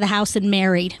grown and out of the house and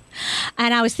married.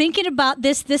 And I was thinking about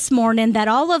this morning, that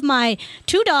all of my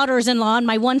 2 daughters-in-law and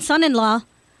my 1 son-in-law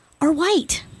are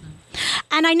white.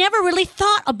 And I never really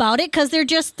thought about it because they're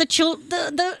just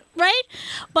the right?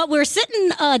 But we're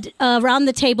sitting around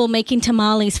the table making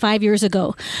tamales 5 years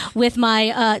ago with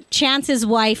my Chance's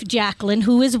wife, Jacqueline,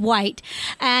 who is white.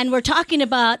 And we're talking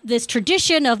about this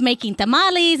tradition of making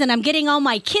tamales, and I'm getting all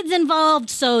my kids involved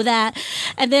and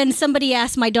then somebody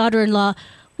asked my daughter-in-law,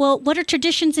 well, what are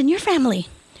traditions in your family?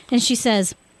 And she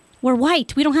says, we're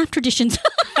white. We don't have traditions.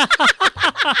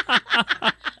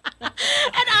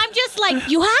 And I'm just like,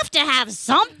 you have to have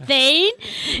something,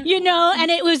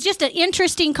 and it was just an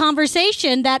interesting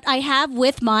conversation that I have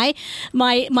with my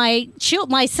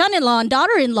son-in-law and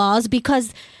daughter-in-laws,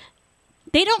 because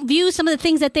they don't view some of the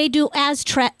things that they do as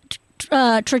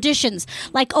traditions.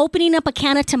 Like opening up a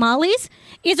can of tamales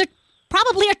is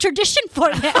probably a tradition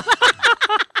for them.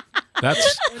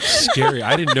 That's scary.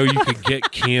 I didn't know you could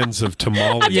get cans of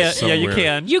tamales somewhere. Yeah, you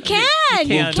can. You can.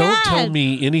 Well, don't tell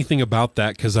me anything about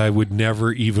that, because I would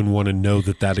never even want to know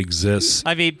that exists.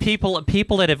 I mean, people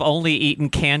that have only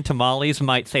eaten canned tamales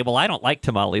might say, well, I don't like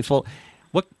tamales. Well,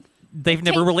 they've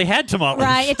never really had tamales.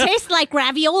 Right. It tastes like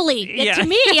ravioli. To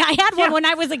me, I had one when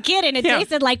I was a kid, and it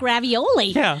tasted like ravioli.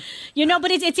 Yeah. But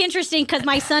it's interesting because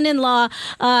my son-in-law,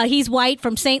 he's white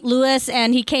from St. Louis,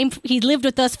 and he lived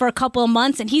with us for a couple of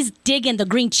months, and he's digging the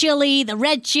green chili, the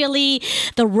red chili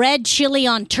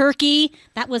on turkey.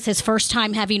 That was his first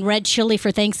time having red chili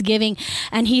for Thanksgiving.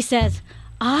 And he says,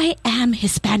 I am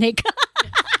Hispanic.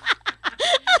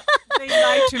 They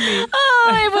lied to me.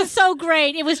 Oh, it was so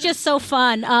great. It was just so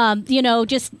fun.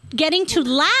 Just getting to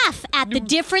laugh at the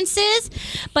differences,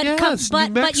 but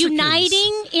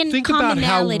uniting in think commonalities. About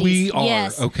how we are.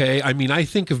 Yes. Okay, I mean, I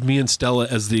think of me and Stella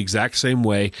as the exact same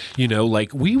way.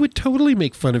 Like we would totally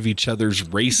make fun of each other's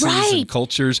races and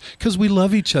cultures because we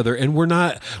love each other, and we're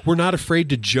not afraid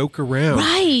to joke around.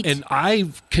 Right. And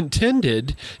I've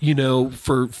contended,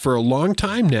 for a long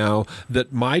time now,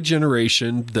 that my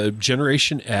generation, the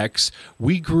Generation X,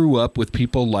 we grew up with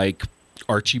people like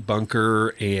Archie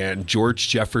Bunker and George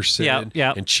Jefferson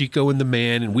and Chico and the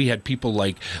Man, and we had people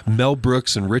like Mel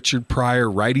Brooks and Richard Pryor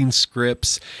writing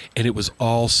scripts, and it was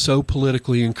all so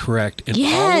politically incorrect. And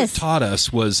all it taught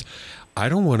us was, I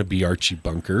don't want to be Archie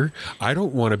Bunker. I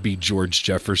don't want to be George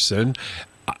Jefferson.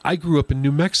 I grew up in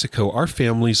New Mexico. Our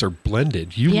families are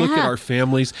blended. You look at our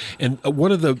families, and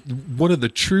one of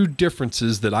the true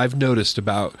differences that I've noticed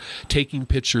about taking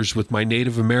pictures with my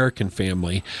Native American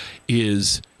family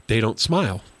is they don't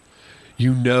smile.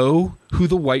 You know who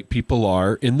the white people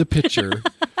are in the picture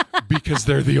because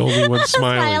they're the only ones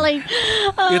smiling.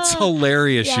 It's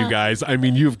hilarious, you guys. I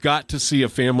mean, you've got to see a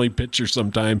family picture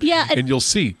sometime, and you'll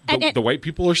see the white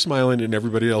people are smiling and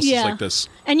everybody else is like this.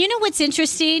 And you know what's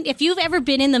interesting? If you've ever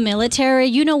been in the military,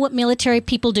 you know what military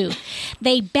people do.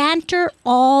 They banter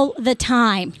all the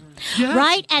time. Yes,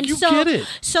 right? And you get it.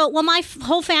 So my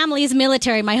whole family is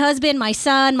military. My husband, my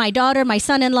son, my daughter, my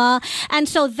son-in-law. And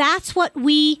so that's what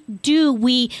we do.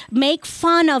 We make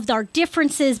fun of our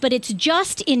differences, but it's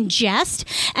just in jest,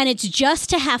 and it's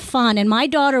just to have fun. And my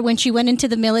daughter, when she went into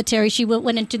the military, she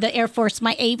went into the Air Force,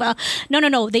 my Ava.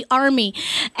 No, the Army.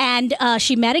 And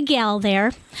she met a gal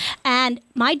there. And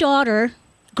my daughter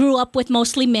grew up with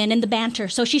mostly men in the banter.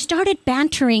 So she started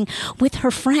bantering with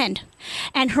her friend.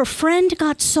 And her friend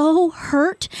got so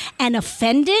hurt and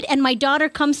offended. And my daughter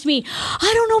comes to me,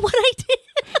 I don't know what I did.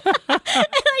 And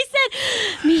I said,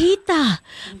 Mijita,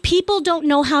 people don't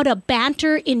know how to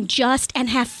banter in jest and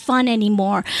have fun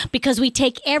anymore because we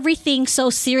take everything so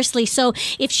seriously. So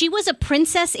if she was a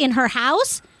princess in her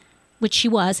house, which she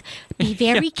was, be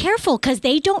very careful because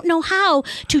they don't know how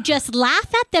to just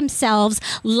laugh at themselves,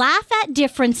 laugh at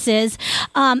differences.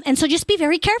 And so just be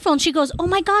very careful. And she goes, oh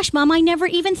my gosh, Mom, I never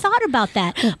even thought about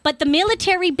that. But the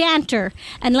military banter,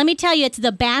 and let me tell you, it's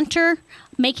the banter,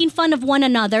 making fun of one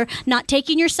another, not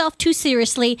taking yourself too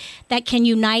seriously, that can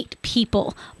unite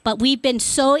people. But we've been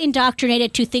so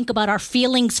indoctrinated to think about our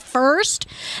feelings first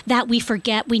that we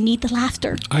forget we need the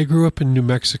laughter. I grew up in New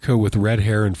Mexico with red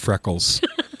hair and freckles.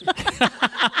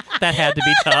 That had to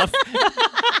be tough.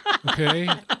 Okay.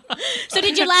 So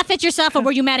did you laugh at yourself, or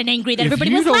were you mad and angry that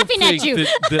everybody was laughing at you?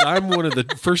 That I'm one of the,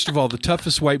 first of all, the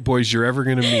toughest white boys you're ever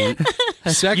going to meet.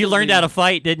 Secondly, you learned how to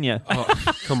fight, didn't you? Oh,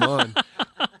 come on.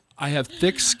 I have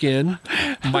thick skin.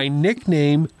 My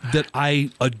nickname that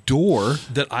I adore,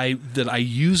 that I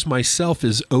use myself,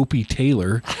 is Opie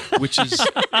Taylor, which is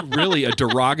really a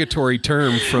derogatory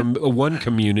term from one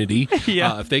community.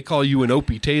 Yeah. If they call you an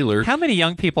Opie Taylor. How many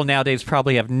young people nowadays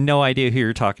probably have no idea who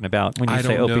you're talking about when you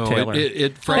say Opie Taylor?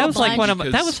 That was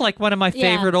like one of my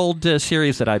favorite old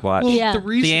series that I'd watch. Well,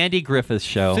 the Andy Griffith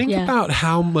Show. Think about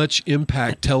how much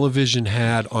impact television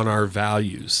had on our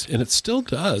values, and it still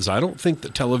does. I don't think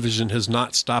that television has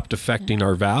not stopped affecting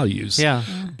our values. Yeah.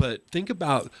 But think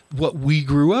about what we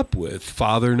grew up with.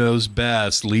 Father Knows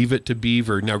Best, Leave It to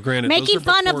Beaver. Now, granted, making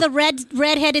fun of the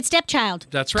redheaded stepchild.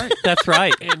 That's right. That's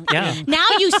right. Now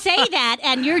you say that,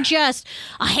 and you're just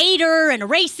a hater and a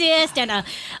racist and a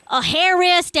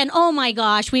hairist, and oh my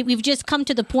gosh, we've just come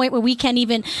to the point where we can't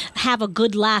even have a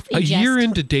good laugh. A year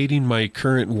into dating my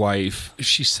current wife,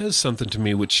 she says something to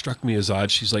me which struck me as odd.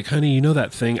 She's like, honey, you know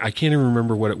that thing? I can't even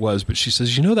remember what it was, but she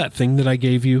says, you know that thing that I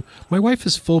gave you? My wife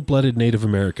is full-blooded Native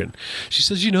American. She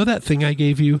says, you know that thing I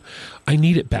gave you? I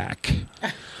need it back.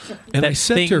 And I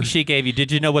said to her, she gave you,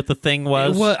 did you know what the thing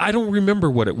was? Well, I don't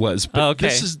remember what it was, but okay.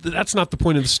 That's not the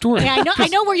point of the story. Yeah, I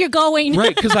know where you're going.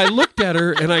 Right, because I looked at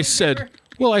her and I said,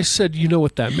 you know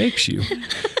what that makes you?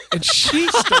 And she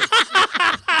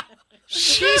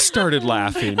started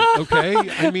laughing, okay?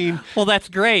 I mean... Well, that's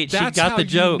great. She got the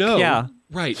joke. Yeah.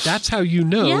 Right. That's how you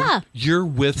know you're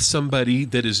with somebody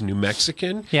that is New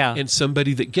Mexican and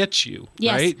somebody that gets you,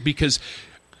 right? Because,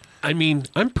 I mean,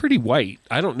 I'm pretty white.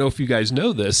 I don't know if you guys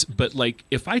know this, but like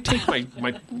if I take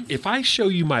if I show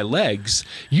you my legs,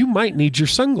 you might need your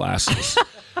sunglasses.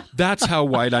 That's how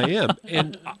white I am.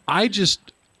 And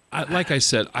like I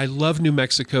said, I love New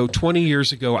Mexico. 20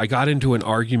 years ago, I got into an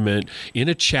argument in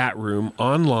a chat room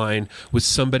online with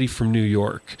somebody from New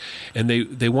York. And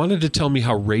they wanted to tell me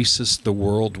how racist the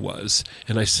world was.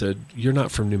 And I said, you're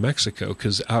not from New Mexico,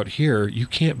 because out here, you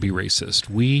can't be racist.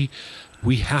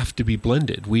 We have to be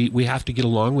blended. We have to get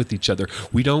along with each other.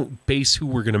 We don't base who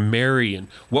we're going to marry and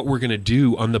what we're going to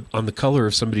do on the color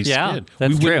of somebody's skin.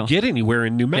 That's we wouldn't get anywhere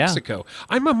in New Mexico. Yeah.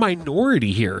 I'm a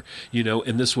minority here,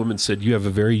 and this woman said, you have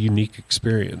a very unique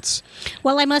experience.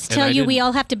 Well, I must tell you, we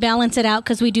all have to balance it out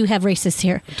because we do have racists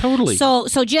here. Totally. So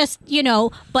just,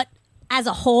 but as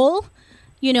a whole,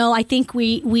 I think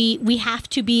we have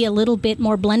to be a little bit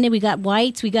more blended. We got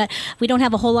whites. We don't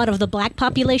have a whole lot of the black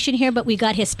population here, but we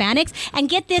got Hispanics. And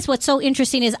get this, what's so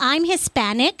interesting is I'm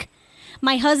Hispanic.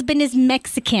 My husband is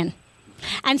Mexican.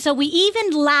 And so we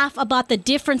even laugh about the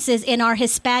differences in our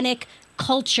Hispanic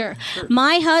culture.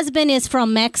 My husband is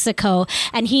from Mexico,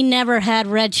 and he never had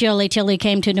red chili till he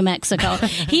came to New Mexico.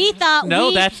 He thought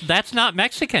that's not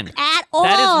Mexican at all.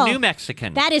 That is New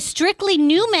Mexican. That is strictly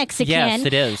New Mexican. Yes,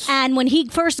 it is. And when he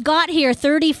first got here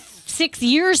 36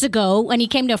 years ago, when he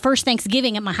came to first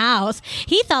Thanksgiving at my house,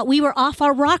 he thought we were off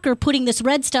our rocker putting this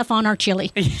red stuff on our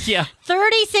chili. Yeah.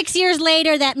 36 years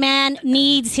later, that man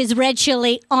needs his red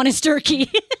chili on his turkey.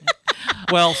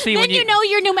 Well, see, then you know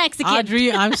you're New Mexican.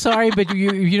 Audrey, I'm sorry, but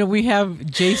we have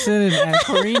Jason and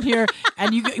Corrine here,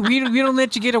 and we don't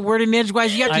let you get a word in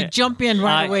edgewise. You have to jump in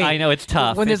right away. I know it's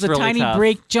tough. When there's it's a really tiny tough.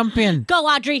 break, jump in. Go,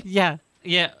 Audrey. Yeah.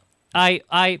 Yeah.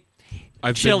 I've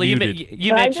Chili, been muted.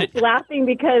 you mentioned. I'm just laughing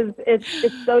because it's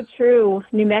so true.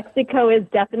 New Mexico is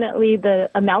definitely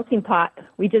a melting pot.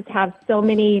 We just have so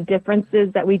many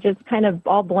differences that we just kind of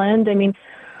all blend. I mean,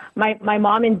 my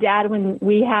mom and dad, when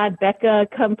we had Becca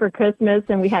come for Christmas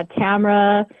and we had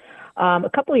Tamara a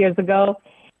couple of years ago,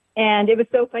 and it was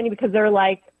so funny because they're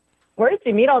like, where did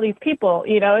you meet all these people?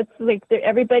 It's like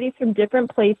everybody's from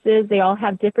different places. They all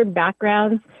have different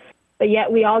backgrounds, but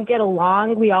yet we all get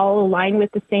along. We all align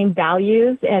with the same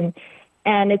values, and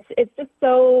it's just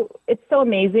so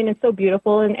amazing and so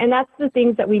beautiful. And that's the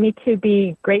things that we need to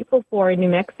be grateful for in New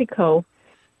Mexico.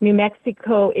 New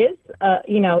Mexico is,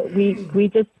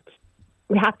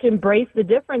 we have to embrace the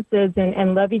differences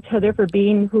and love each other for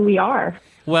being who we are.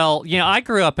 Well, I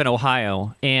grew up in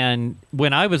Ohio, and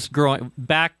when I grew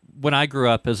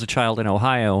up as a child in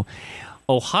Ohio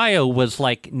was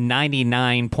like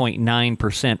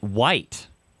 99.9% white.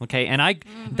 Okay, and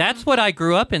that's what I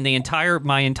grew up in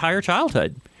my entire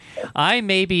childhood. I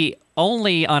maybe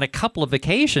only on a couple of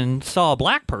occasions saw a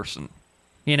black person.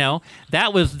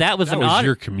 That was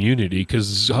your community,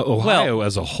 because Ohio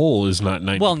as a whole is not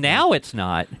 90%. Well, now it's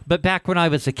not, but back when I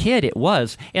was a kid, it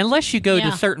was. Unless you go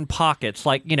to certain pockets,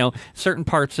 like certain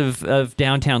parts of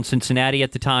downtown Cincinnati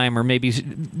at the time, or maybe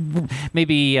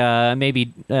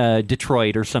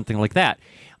Detroit or something like that.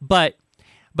 But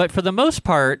But for the most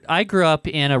part, I grew up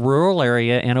in a rural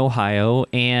area in Ohio,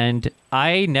 and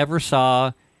I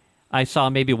saw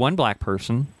maybe one black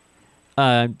person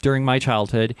during my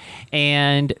childhood,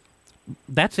 and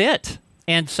that's it.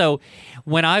 And so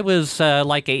when I was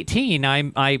like 18,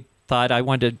 I thought I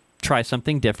wanted to try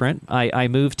something different. I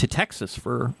moved to Texas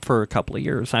for a couple of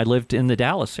years. I lived in the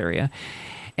Dallas area.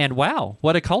 And wow,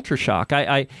 what a culture shock.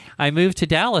 I moved to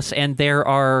Dallas, and there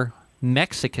are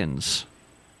Mexicans.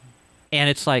 And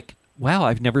it's like, wow,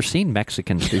 I've never seen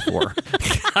Mexicans before.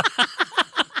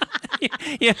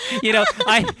 Yeah, you know,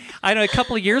 I know a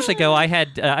couple of years ago I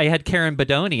had Karen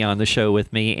Bedoni on the show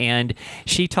with me, and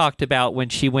she talked about when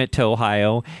she went to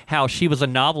Ohio, how she was a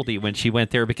novelty when she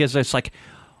went there, because it's like,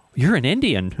 you're an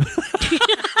Indian.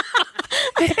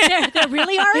 there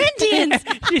really are Indians.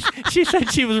 She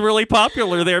said she was really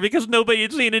popular there because nobody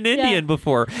had seen an Indian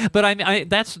before. But I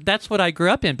that's what I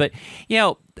grew up in. But you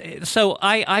know, so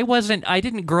I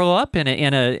didn't grow up in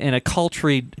a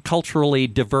culturally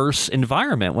diverse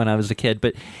environment when I was a kid.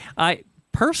 But I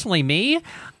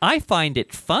find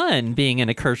it fun being in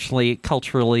a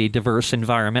culturally diverse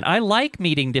environment. I like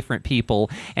meeting different people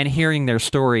and hearing their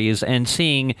stories and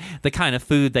seeing the kind of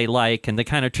food they like and the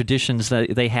kind of traditions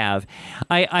that they have.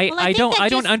 I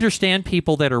don't understand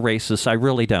people that are racist. I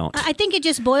really don't. I think it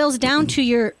just boils down to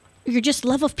your just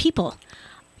love of people.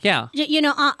 Yeah. You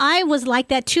know, I was like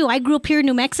that too. I grew up here in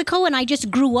New Mexico, and I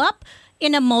just grew up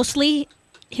in a mostly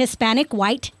Hispanic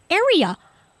white area.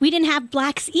 We didn't have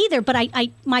blacks either, but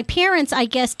my parents, I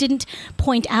guess, didn't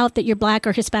point out that you're black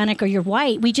or Hispanic or you're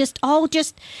white. We just all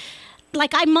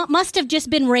like I must have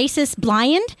just been racist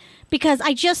blind, because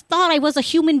I just thought I was a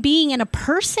human being and a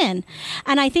person.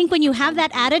 And I think when you have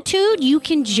that attitude, you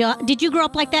can Did you grow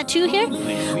up like that too here?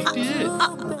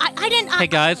 I didn't. Hey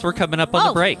guys, we're coming up on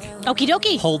the break. Okie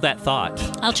dokie. Hold that thought.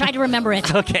 I'll try to remember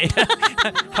it. Okay.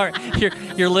 All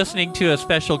right. You're listening to a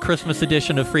special Christmas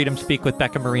edition of Freedom Speak with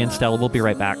Becca Marie and Stella. We'll be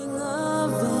right back.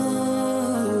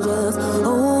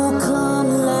 Oh